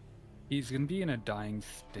 He's gonna be in a dying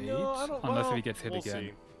state No, I don't- unless well, he gets hit we'll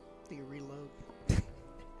again. see. Think reload.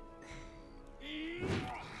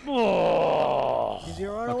 Oh. Is he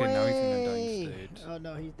on Okay, away? now he's in a dying state. Oh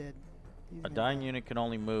no, he's dead. He's A gonna dying die. unit can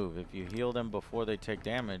only move. If you heal them before they take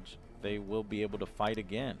damage, they will be able to fight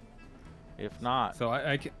again. If not, So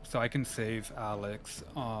I can save Alex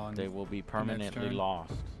on. they will be the next permanently turn.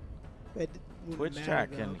 lost. It wouldn't Twitch matter,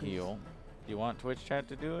 chat though, can 'cause- heal. Do you want Twitch chat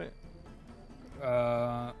to do it?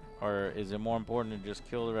 Uh, Or is it more important to just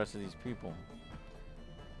kill the rest of these people?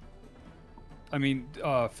 I mean,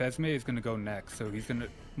 Fesme is gonna go next, so he's gonna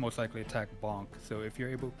most likely attack Bonk. So if you're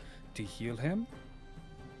able to heal him,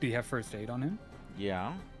 do you have first aid on him?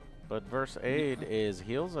 Yeah. But verse aid is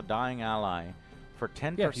heals a dying ally for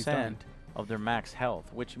 10% Yeah, he's dying. of their max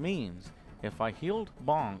health, which means if I healed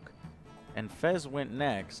Bonk and Fez went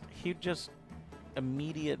next, he'd just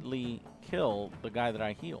immediately kill the guy that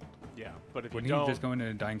I healed. Yeah, but if Wouldn't you he don't, just go into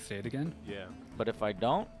a dying state again? yeah. But if I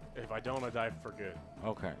don't, If I don't, I die for good.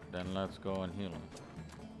 okay, then let's go and heal him.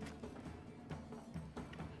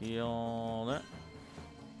 Heal it.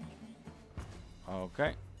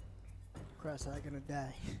 Okay. Christ, I'm gonna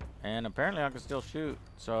die. And apparently I can still shoot.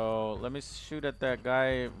 So let me shoot at that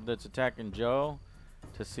guy that's attacking Joe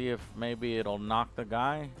to see if maybe it'll knock the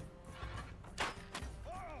guy.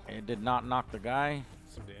 It did not knock the guy.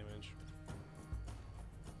 Some damage.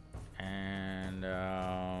 And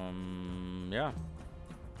yeah.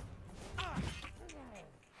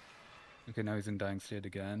 Okay, now he's in dying state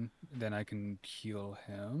again. Then I can heal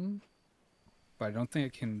him. But I don't think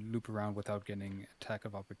I can loop around without getting attack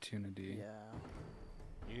of opportunity. Yeah.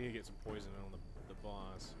 You need to get some poison on the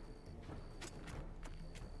boss.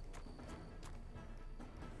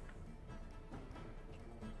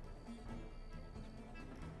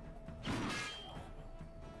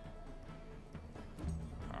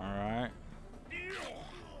 Alright.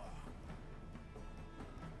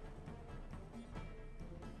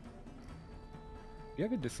 You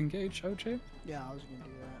have a disengage, OJ? Yeah, I was gonna do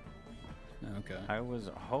that. Okay. I was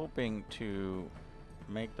hoping to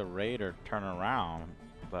make the raider turn around,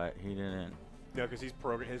 but he didn't. No, because his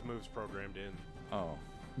move's programmed in. Oh.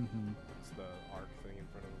 It's the arc thing in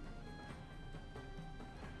front of him.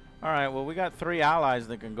 Alright, well, we got 3 allies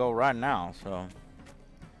that can go right now, so.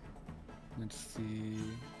 Let's see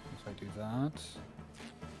if I do that.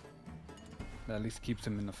 That at least keeps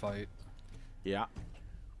him in the fight. Yeah.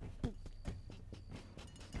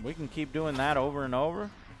 We can keep doing that over and over.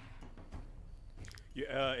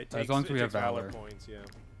 Yeah, it takes, as long as we have valor valor points. Yeah.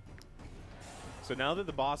 So now that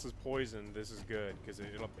the boss is poisoned, this is good because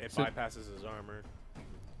it bypasses his armor.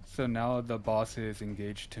 So now the boss is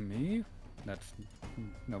engaged to me. That's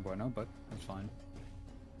no bueno, but that's fine.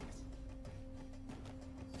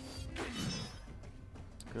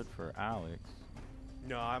 Good for Alex.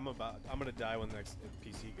 No, I'm gonna die when the next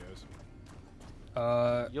PC goes.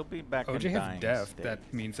 You'll be back OJ in has dying death. state.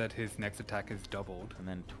 That means that his next attack is doubled. And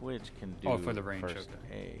then Twitch can do for the range. first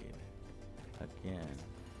aid again.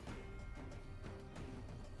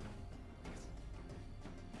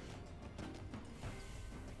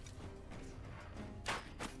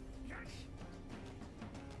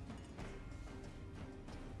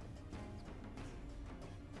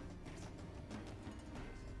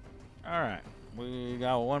 Alright, we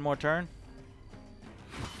got one more turn.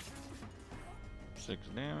 6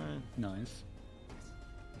 damage. Nice.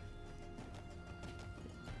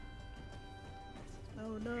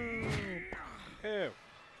 Oh no! Ew.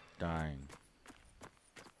 Dying.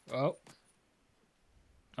 Oh.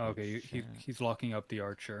 Okay, he's locking up the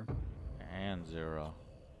archer. And 0.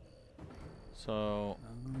 So,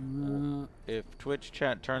 if Twitch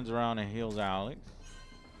chat turns around and heals Alex,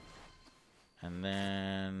 and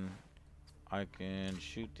then I can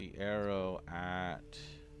shoot the arrow at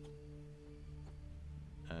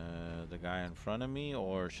the guy in front of me,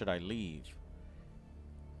 or should I leave?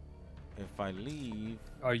 If I leave...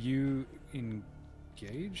 Are you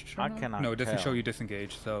engaged? I cannot No, it doesn't tell. show you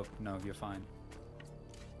disengaged, so no, you're fine.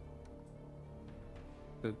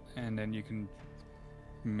 And then you can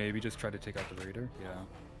maybe just try to take out the raider. Yeah.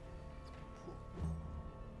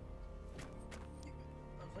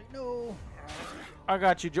 I was like, no. I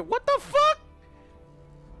got you, Joe. What the fuck?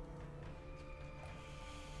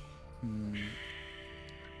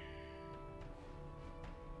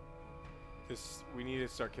 We need to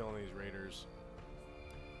start killing these raiders.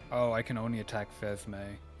 Oh, I can only attack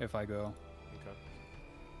Fesme if I go. Okay.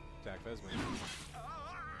 Attack Fesme.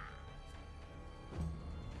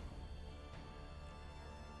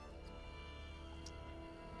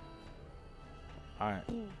 Alright.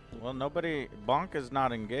 Well, nobody... Bonk is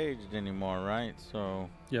not engaged anymore, right? So...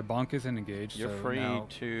 Yeah, Bonk isn't engaged, You're so free now...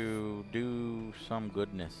 to do some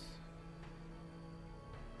goodness.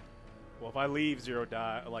 Well, if I leave, Zero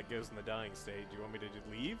goes in the dying state. Do you want me to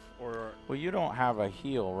leave, or? Well, you don't have a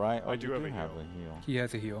heal, right? I do you have a have heal. a heal. He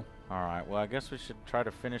has a heal. Alright, well, I guess we should try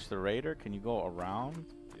to finish the raider. Can you go around?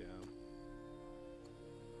 Yeah.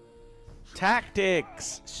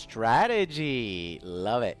 Tactics! Strategy!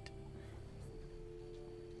 Love it.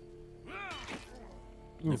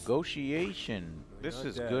 Negotiation. This Not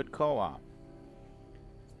is dead. good co-op.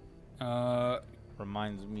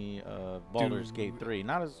 Reminds me of Baldur's Gate 3.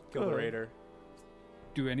 Not as Kill the good. raider.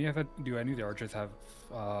 Do any of the archers have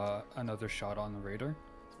another shot on the raider?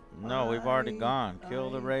 No, we've already gone.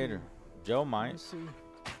 Kill the raider. Joe might. Let's see.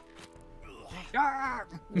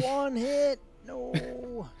 One hit. No.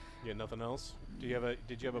 You got nothing else? Did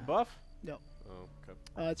you have a buff? No. Oh, okay.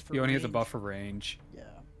 It's for He only has a range. buff for range. Yeah.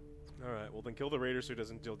 All right. Well, then kill the raider so he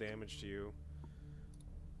doesn't deal damage to you.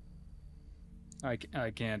 I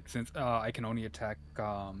can't, since I can only attack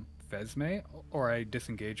Fesme, or I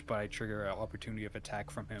disengage, but I trigger an opportunity of attack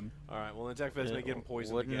from him. All right. Well, attack Fesme, get him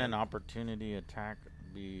poisoned Wouldn't again. an opportunity attack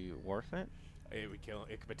be worth it? It would kill.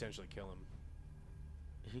 It could potentially kill him.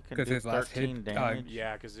 He can 'Cause do his last hit, 13 damage.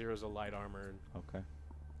 Yeah, because Zero's a light armor. Okay.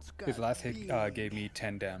 His last hit gave me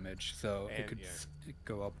 10 damage, so it And, could yeah.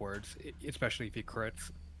 go upwards, especially if he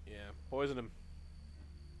crits. Yeah, poison him.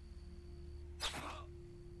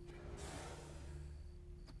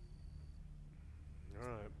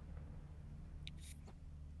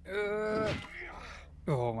 Alright.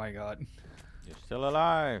 Oh my god. You're still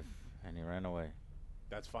alive. And he ran away.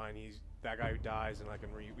 That's fine. He's that guy who dies, and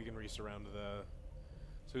we can re-surround the.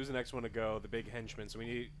 So who's the next one to go? The big henchman. So we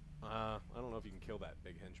need. I don't know if you can kill that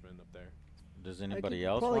big henchman up there. Does anybody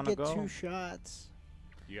else want to go? Probably get 2 shots.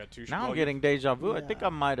 You got 2 shots. Now I'm getting deja vu. Yeah. I think I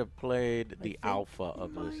might have played the alpha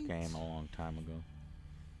of this game a long time ago.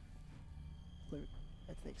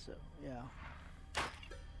 I think so. Yeah.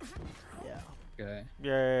 Yeah. Okay.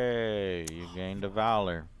 Yay! You gained a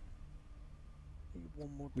valor.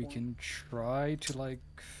 One more We point. can try to like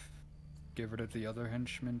get rid of the other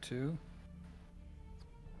henchmen too.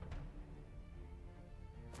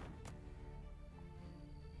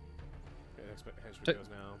 Okay, next henchman goes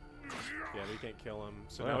now. Yeah, we can't kill him.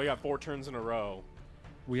 So now we got 4 turns in a row.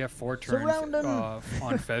 We have 4 turns Surround him.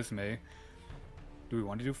 on Fesme. Do we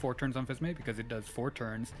want to do 4 turns on Fesme? Because it does 4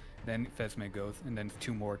 turns, then Fesme goes, and then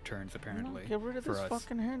 2 more turns apparently. Get rid of for this us.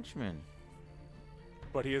 fucking henchman.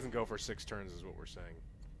 But he doesn't go for 6 turns, is what we're saying.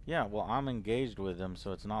 Yeah, well, I'm engaged with him,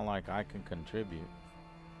 so it's not like I can contribute.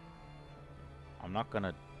 I'm not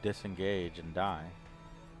gonna disengage and die.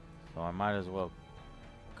 So I might as well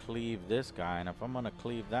cleave this guy, and if I'm gonna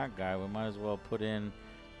cleave that guy, we might as well put in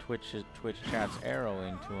Twitch chat's arrow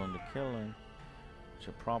into him to kill him. Which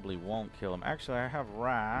it probably won't kill him. Actually, I have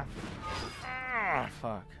Wrath. Ah,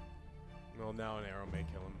 fuck. Well, now an arrow may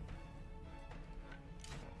kill him.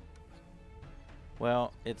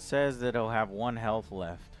 Well, it says that he'll have 1 health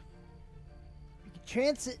left. You can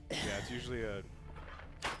chance it. Yeah, it's usually a.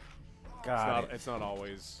 God, it's not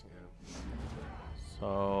always. Yeah.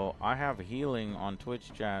 So I have healing on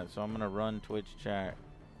Twitch chat, so I'm gonna run Twitch chat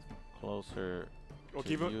closer Well, to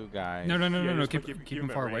keep it- you guys. No, Yeah, keep keep him him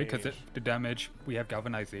at far away because range. the damage, we have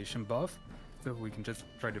galvanization buff, so we can just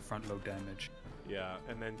try to front load damage. Yeah,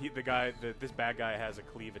 and then this bad guy has a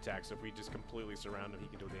cleave attack, so if we just completely surround him, he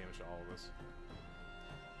can do damage to all of us.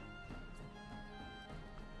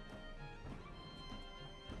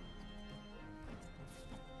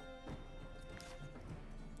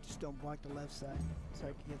 Just don't block the left side so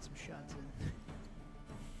I can get some shots in.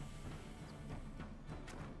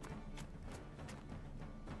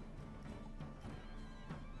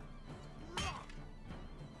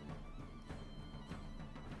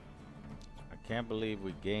 I can't believe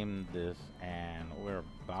we gamed this and we're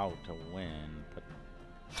about to win, but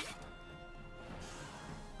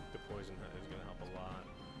The poison is going to help a lot.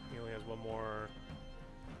 He only has 1 more.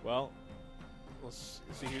 Well, let's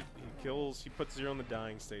see. He puts 0 in the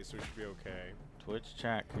dying state, so he should be okay. Twitch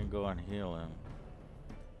chat can go and heal him.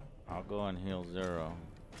 I'll go and heal 0.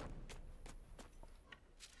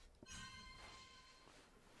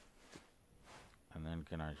 And then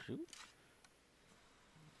can I shoot?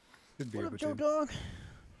 Should be What able up, Joe to. Dog?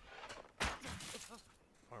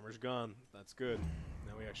 Armor's gone. That's good.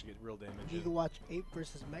 Now we actually get real damage. You can watch Ape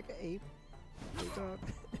versus Mega Ape. Joe Dog.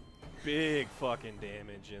 Big fucking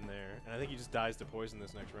damage in there. And I think he just dies to poison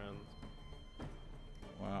this next round.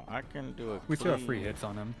 Well, I can do a We still have clean. free hits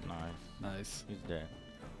on him. Nice. Nice. He's dead.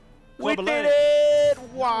 We We did it!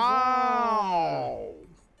 Wow!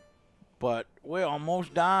 But we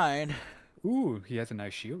almost died. Ooh, he has a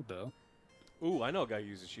nice shield though. Ooh, I know a guy who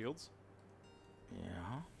uses shields.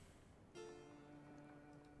 Yeah.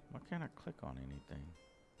 Why can't I click on anything?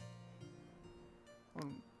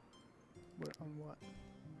 On what?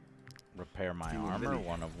 Repair my You armor, Lily.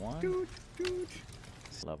 1 of 1. Dude.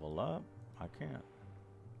 Level up. I can't.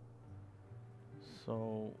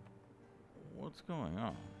 So, what's going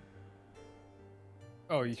on?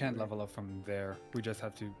 Oh, you can't level up from there. We just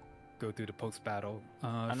have to go through the post-battle.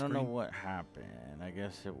 I don't know screen. what happened. I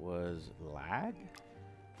guess it was lag?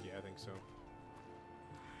 Yeah, I think so.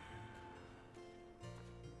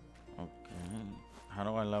 Okay. How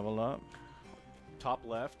do I level up? Top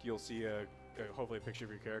left, you'll see hopefully a picture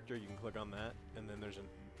of your character. You can click on that, and then there's an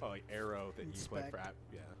arrow that you click for.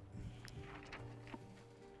 Yeah.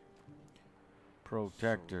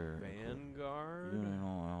 Protector. Vanguard. Unit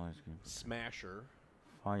all allies can- Smasher.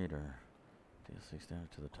 Fighter. Deal 6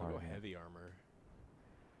 damage to the I'll go target. heavy armor.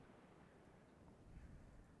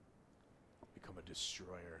 Become a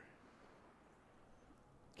destroyer.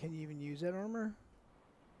 Can you even use that armor?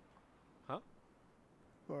 Huh?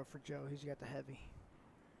 Or for Joe, he's got the heavy.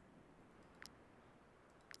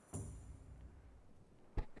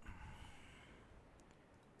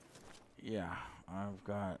 Yeah, I've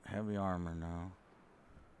got heavy armor now.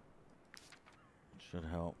 Should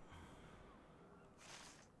help.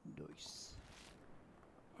 Nice.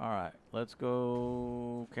 All right, let's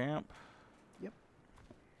go camp. Yep.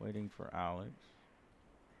 Waiting for Alex.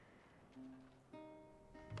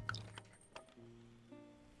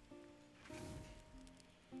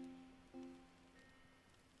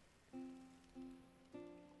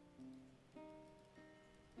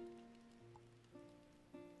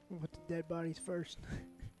 We'll put the dead bodies first.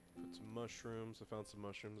 Put some mushrooms. I found some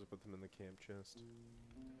mushrooms. I put them in the camp chest.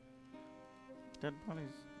 Dead bodies.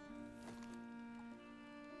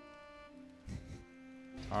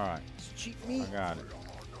 All right. It's cheap meat. I got it.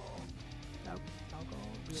 Alcohol.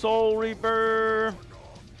 Soul Reaper.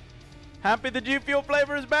 Happy the G Fuel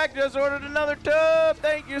flavor is back. Just ordered another tub.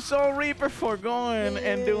 Thank you, Soul Reaper, for going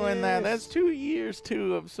and doing that. That's 2 years,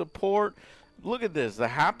 too, of support. Look at this. The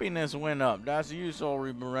happiness went up. That's you, Soul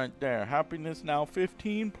Reaper, right there. Happiness now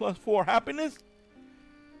 15 plus 4. Happiness?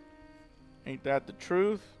 Ain't that the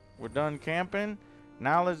truth? We're done camping.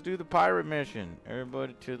 Now let's do the pirate mission.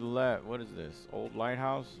 Everybody to the left. What is this? Old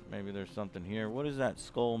lighthouse? Maybe there's something here. What does that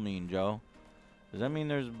skull mean, Joe? Does that mean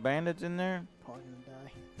there's bandits in there? Probably gonna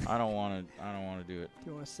die. I don't want to do it. Do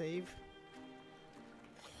you want to save?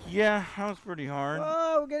 Yeah, that was pretty hard.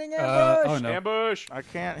 Oh, we're getting ambushed. Oh, no. Ambush! I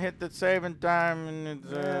can't hit the saving time, and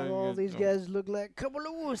it's Yeah, all these guys look like a couple of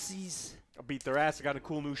wussies. I beat their ass. I got a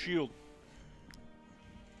cool new shield.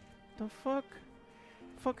 The fuck?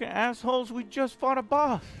 Fucking assholes! We just fought a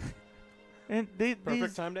boss, and Perfect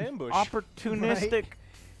these time to ambush. opportunistic Right.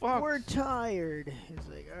 fucks. We're tired. It's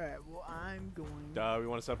like, all right, well, I'm going. We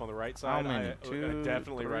want to set up on the right How side. many? Two,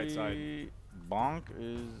 Definitely right side. three. Bonk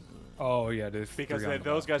is. Oh yeah, there's Because three on the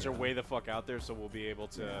those left, guys are yeah. way the fuck out there, so we'll be able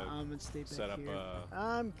to Yeah, I'm gonna stay back set up. here.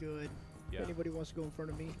 I'm good. Yeah. If anybody wants to go in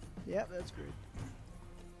front of me, yep, that's good.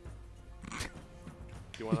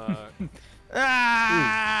 Do you wanna?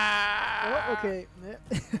 Ah! Oh, okay. Yep.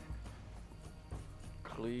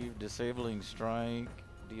 Cleave, disabling strike,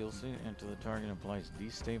 deals into the target, applies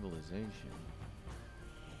destabilization.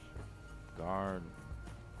 Guard,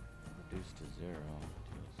 reduced to 0.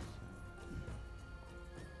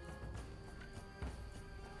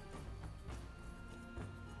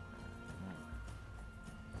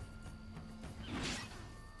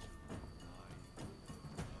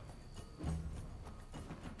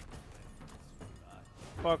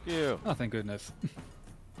 Fuck you. Oh, thank goodness.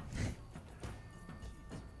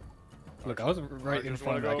 Look, I was right in just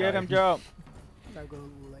front of wanna that go- Get guy. him, Joe. I'll go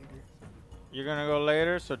later. You're gonna go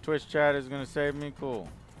later, so Twitch chat is gonna save me. Cool.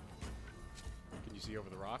 Can you see over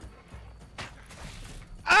the rock?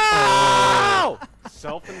 Oh!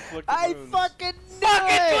 Self-inflicted I wounds. fucking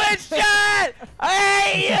Twitch chat! I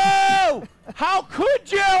hate you! How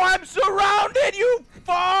could you? I'm surrounded, you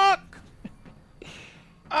fuck!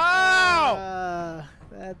 Oh!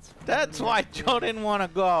 That's why Joe didn't want to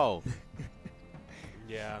go.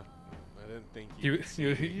 Yeah, I didn't think He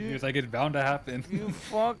was like, it's bound to happen. You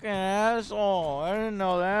fucking asshole! I didn't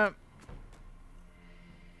know that.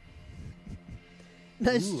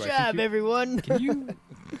 Nice Ooh, I think job, you- everyone. Can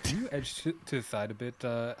you edge to the side a bit,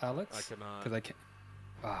 Alex? I cannot. Because I can't.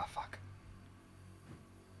 Ah, fuck.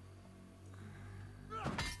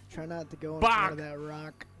 Try not to go in Bonk! front of that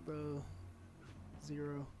rock, bro.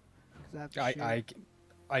 0. 'Cause I have to shoot.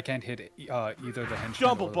 I can't hit either the henchmen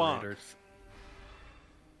Double or the bonk. raiders.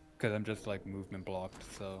 Because I'm just like movement blocked,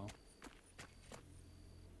 so.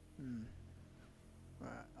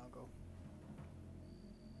 Alright, I'll go.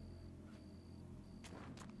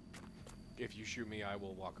 If you shoot me, I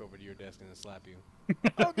will walk over to your desk and slap you.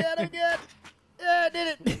 Oh god, oh god! Yeah, I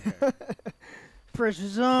did it!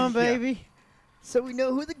 Pressure's on, Yeah. baby. So we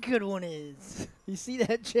know who the good one is. You see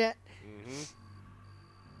that, chat?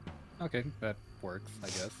 Mm-hmm. Okay, that works, I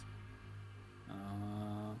guess.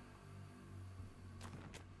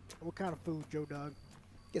 What kind of food, Joe Dog?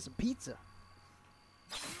 Get some pizza.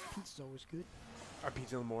 Pizza's always good. Our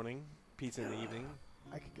pizza in the morning, pizza in the evening.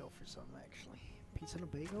 I could go for some, actually. Pizza and a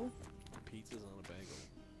bagel? Pizza's on a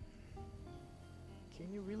bagel.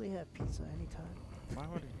 Can you really have pizza anytime? Why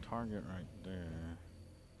would he target right there?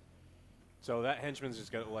 So that henchman's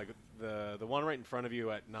just gonna like the one right in front of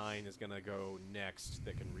you at 9 is gonna go next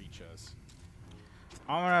that can reach us.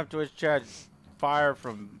 I'm gonna have Twitch chat fire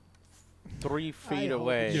from 3 feet hope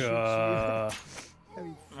away. it shoots you. Yeah. That'd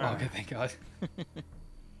be Oh, fun. okay, thank God.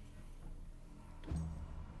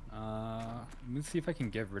 Let me see if I can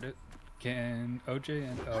get rid of it. Can OJ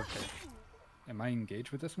and okay. Am I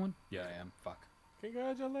engaged with this one? Yeah, I am. Fuck.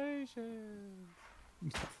 Congratulations.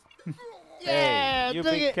 Yeah, Hey, you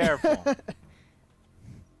took be it. careful.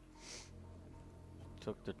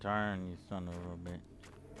 took the turn, you son of a bitch.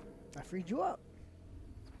 I freed you up.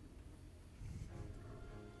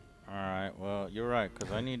 Alright, well, you're right,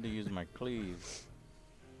 because I need to use my cleave.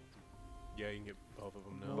 Yeah, you can get both of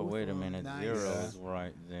them now. But wait a minute, Nice. Zero's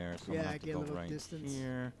right there, so I'm Yeah, gonna I have to get a go little right distance.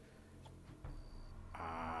 here.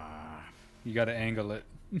 You gotta angle it.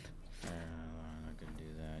 I can do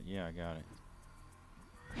that. Yeah, I got it.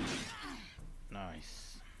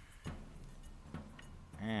 Nice.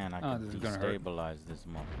 And I can this is gonna hurt. destabilize this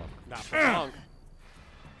motherfucker. Not for long.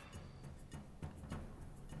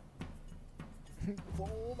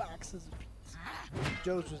 Full boxes of pizza.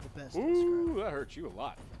 Joe's was the best. Ooh, that hurts you a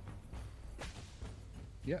lot.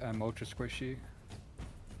 Yeah, I'm ultra squishy.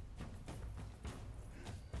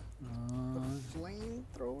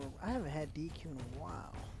 Flamethrower. I haven't had DQ in a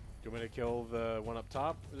while. Do you want me to kill the one up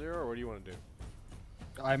top, Zero, or what do you want to do?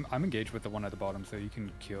 I'm engaged with the one at the bottom, so you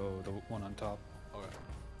can kill the one on top. Okay.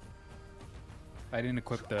 I didn't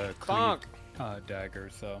equip the Bonk! dagger,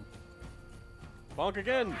 so. Bonk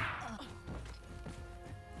again!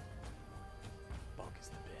 Bonk is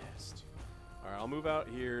the best. Alright, I'll move out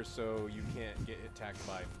here so you can't get attacked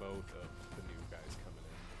by both of the new guys coming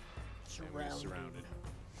in. And we're surrounded.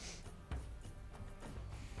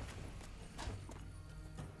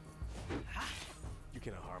 You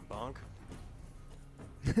cannot harm Bonk.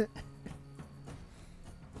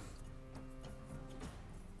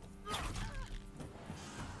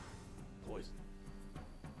 Poison.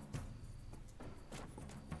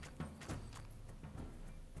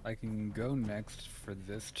 I can go next for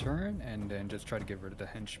this turn and then just try to get rid of the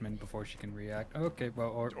henchman before she can react. Okay, well,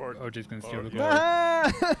 or OJ's gonna steal the glory.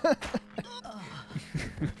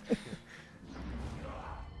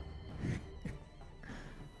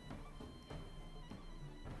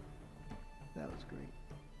 That was great.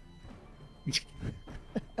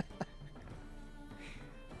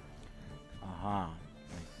 I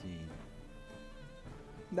see.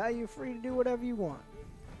 Now you're free to do whatever you want.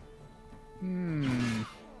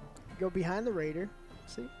 Go behind the raider.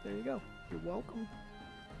 See, there you go. You're welcome.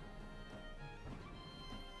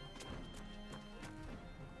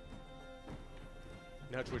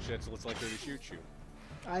 Now Twitch Chat's looks like they're to shoot you.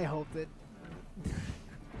 I hope that you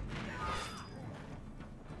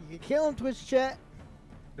can kill him, Twitch chat.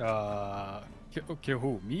 Kill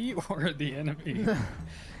who? Me or the enemy?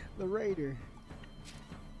 The raider.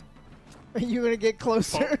 Are you gonna get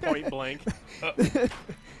closer? Point blank.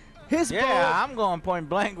 His Yeah, bow, I'm going point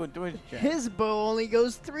blank with Twitch chat. his bow only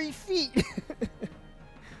goes 3 feet.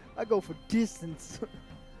 I go for distance.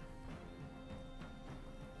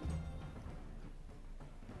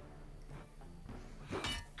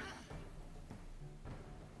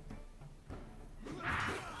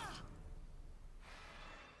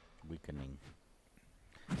 Weakening.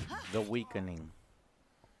 The weakening.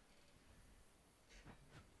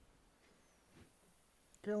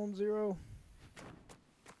 Kill him, Zero.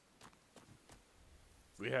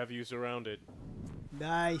 We have you surrounded.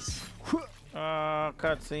 Nice.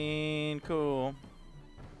 Cutscene. Cool.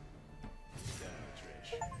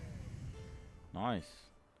 Nice.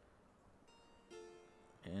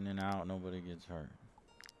 In and out, nobody gets hurt.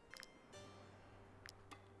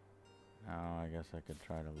 Now I guess I could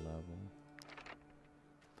try to level.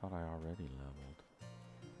 Thought I already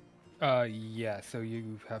leveled. Yeah, so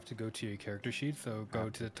you have to go to your character sheet, so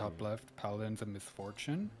go to the top left, Paladins of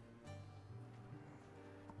Misfortune.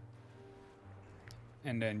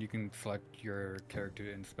 And then you can select your character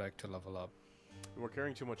to inspect to level up. We're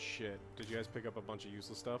carrying too much shit. Did you guys pick up a bunch of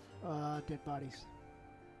useless stuff? Dead bodies.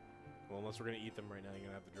 Well, unless we're gonna eat them right now, you're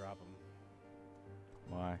gonna have to drop them.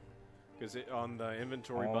 Why? Because on the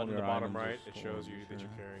inventory All button at the your bottom items are right, it shows you that stored,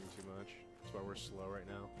 you're carrying too much. That's why we're slow right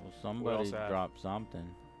now. Well, We somebody also have dropped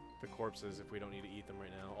something. the corpses if we don't need to eat them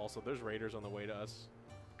right now. Also, there's raiders on the way to us.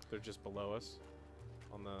 They're just below us.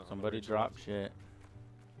 On the Somebody ridge dropped left. shit.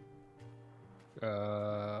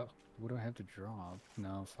 What do I have to drop?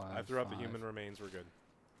 No, 5. I threw out the human remains. We're good.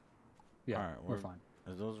 Yeah, Alright, we're fine.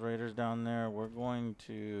 Are those raiders down there? We're going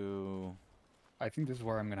to... I think this is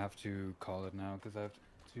where I'm gonna have to call it now, because I have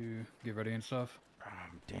to get ready and stuff.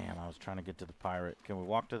 Damn, I was trying to get to the pirate. Can we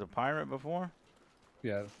walk to the pirate before?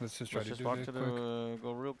 Yeah, let's just try Let's to just do walk it to quick. the...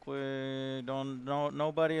 Go real quick.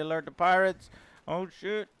 Nobody alert the pirates. Oh,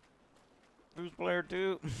 shit. Who's player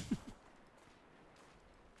 2?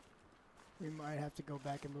 We might have to go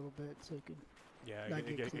back a little bit so you can. Yeah, not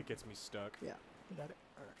it get clipped. gets me stuck. Yeah, we got it.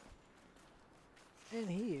 All right. And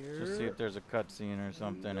here. Just see if there's a cutscene or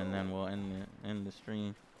something, and then we'll end the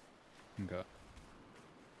stream. Okay.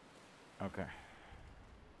 Okay.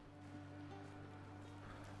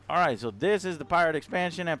 Alright, so this is the pirate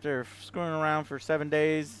expansion after screwing around for 7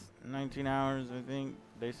 days. 19 hours, I think.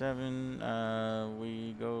 Day 7,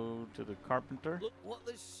 we go to the carpenter. Look what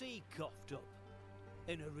the sea coughed up.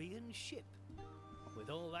 An Arian ship. With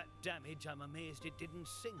all that damage, I'm amazed it didn't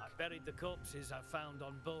sink. I buried the corpses I found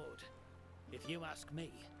on board. If you ask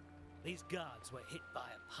me, these guards were hit by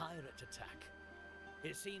a pirate attack.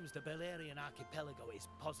 It seems the Belerian archipelago is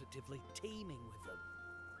positively teeming with them.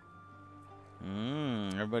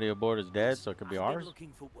 Everybody aboard is dead, so it could be I've ours. been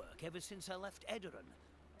looking for work ever since I left Edoran.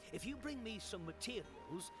 If you bring me some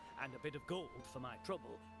materials and a bit of gold for my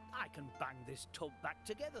trouble, I can bang this tub back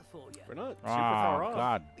together for you. We're not super far off.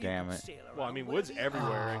 God damn it. Well, I mean, wood's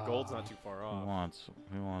everywhere, and gold's not too far off.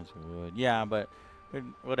 He wants wood. Yeah, but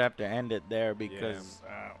we'd have to end it there because...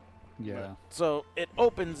 Yeah. So it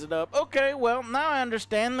opens it up. Okay, well, now I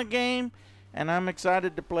understand the game, and I'm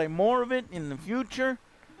excited to play more of it in the future.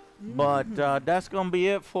 But that's going to be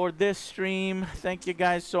it for this stream. Thank you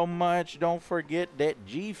guys so much. Don't forget that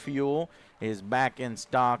G Fuel is back in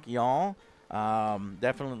stock, y'all.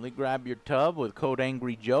 Definitely grab your tub with code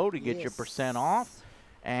AngryJoe to get your % off.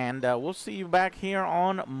 And we'll see you back here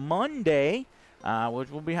on Monday,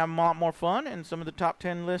 which we'll be having a lot more fun. And some of the top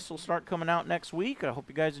 10 lists will start coming out next week. I hope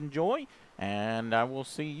you guys enjoy. And I will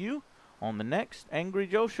see you on the next Angry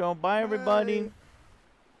Joe show. Bye, everybody.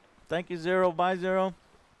 Thank you, Zero. Bye, Zero.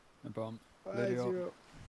 No problem. Bye, Zero.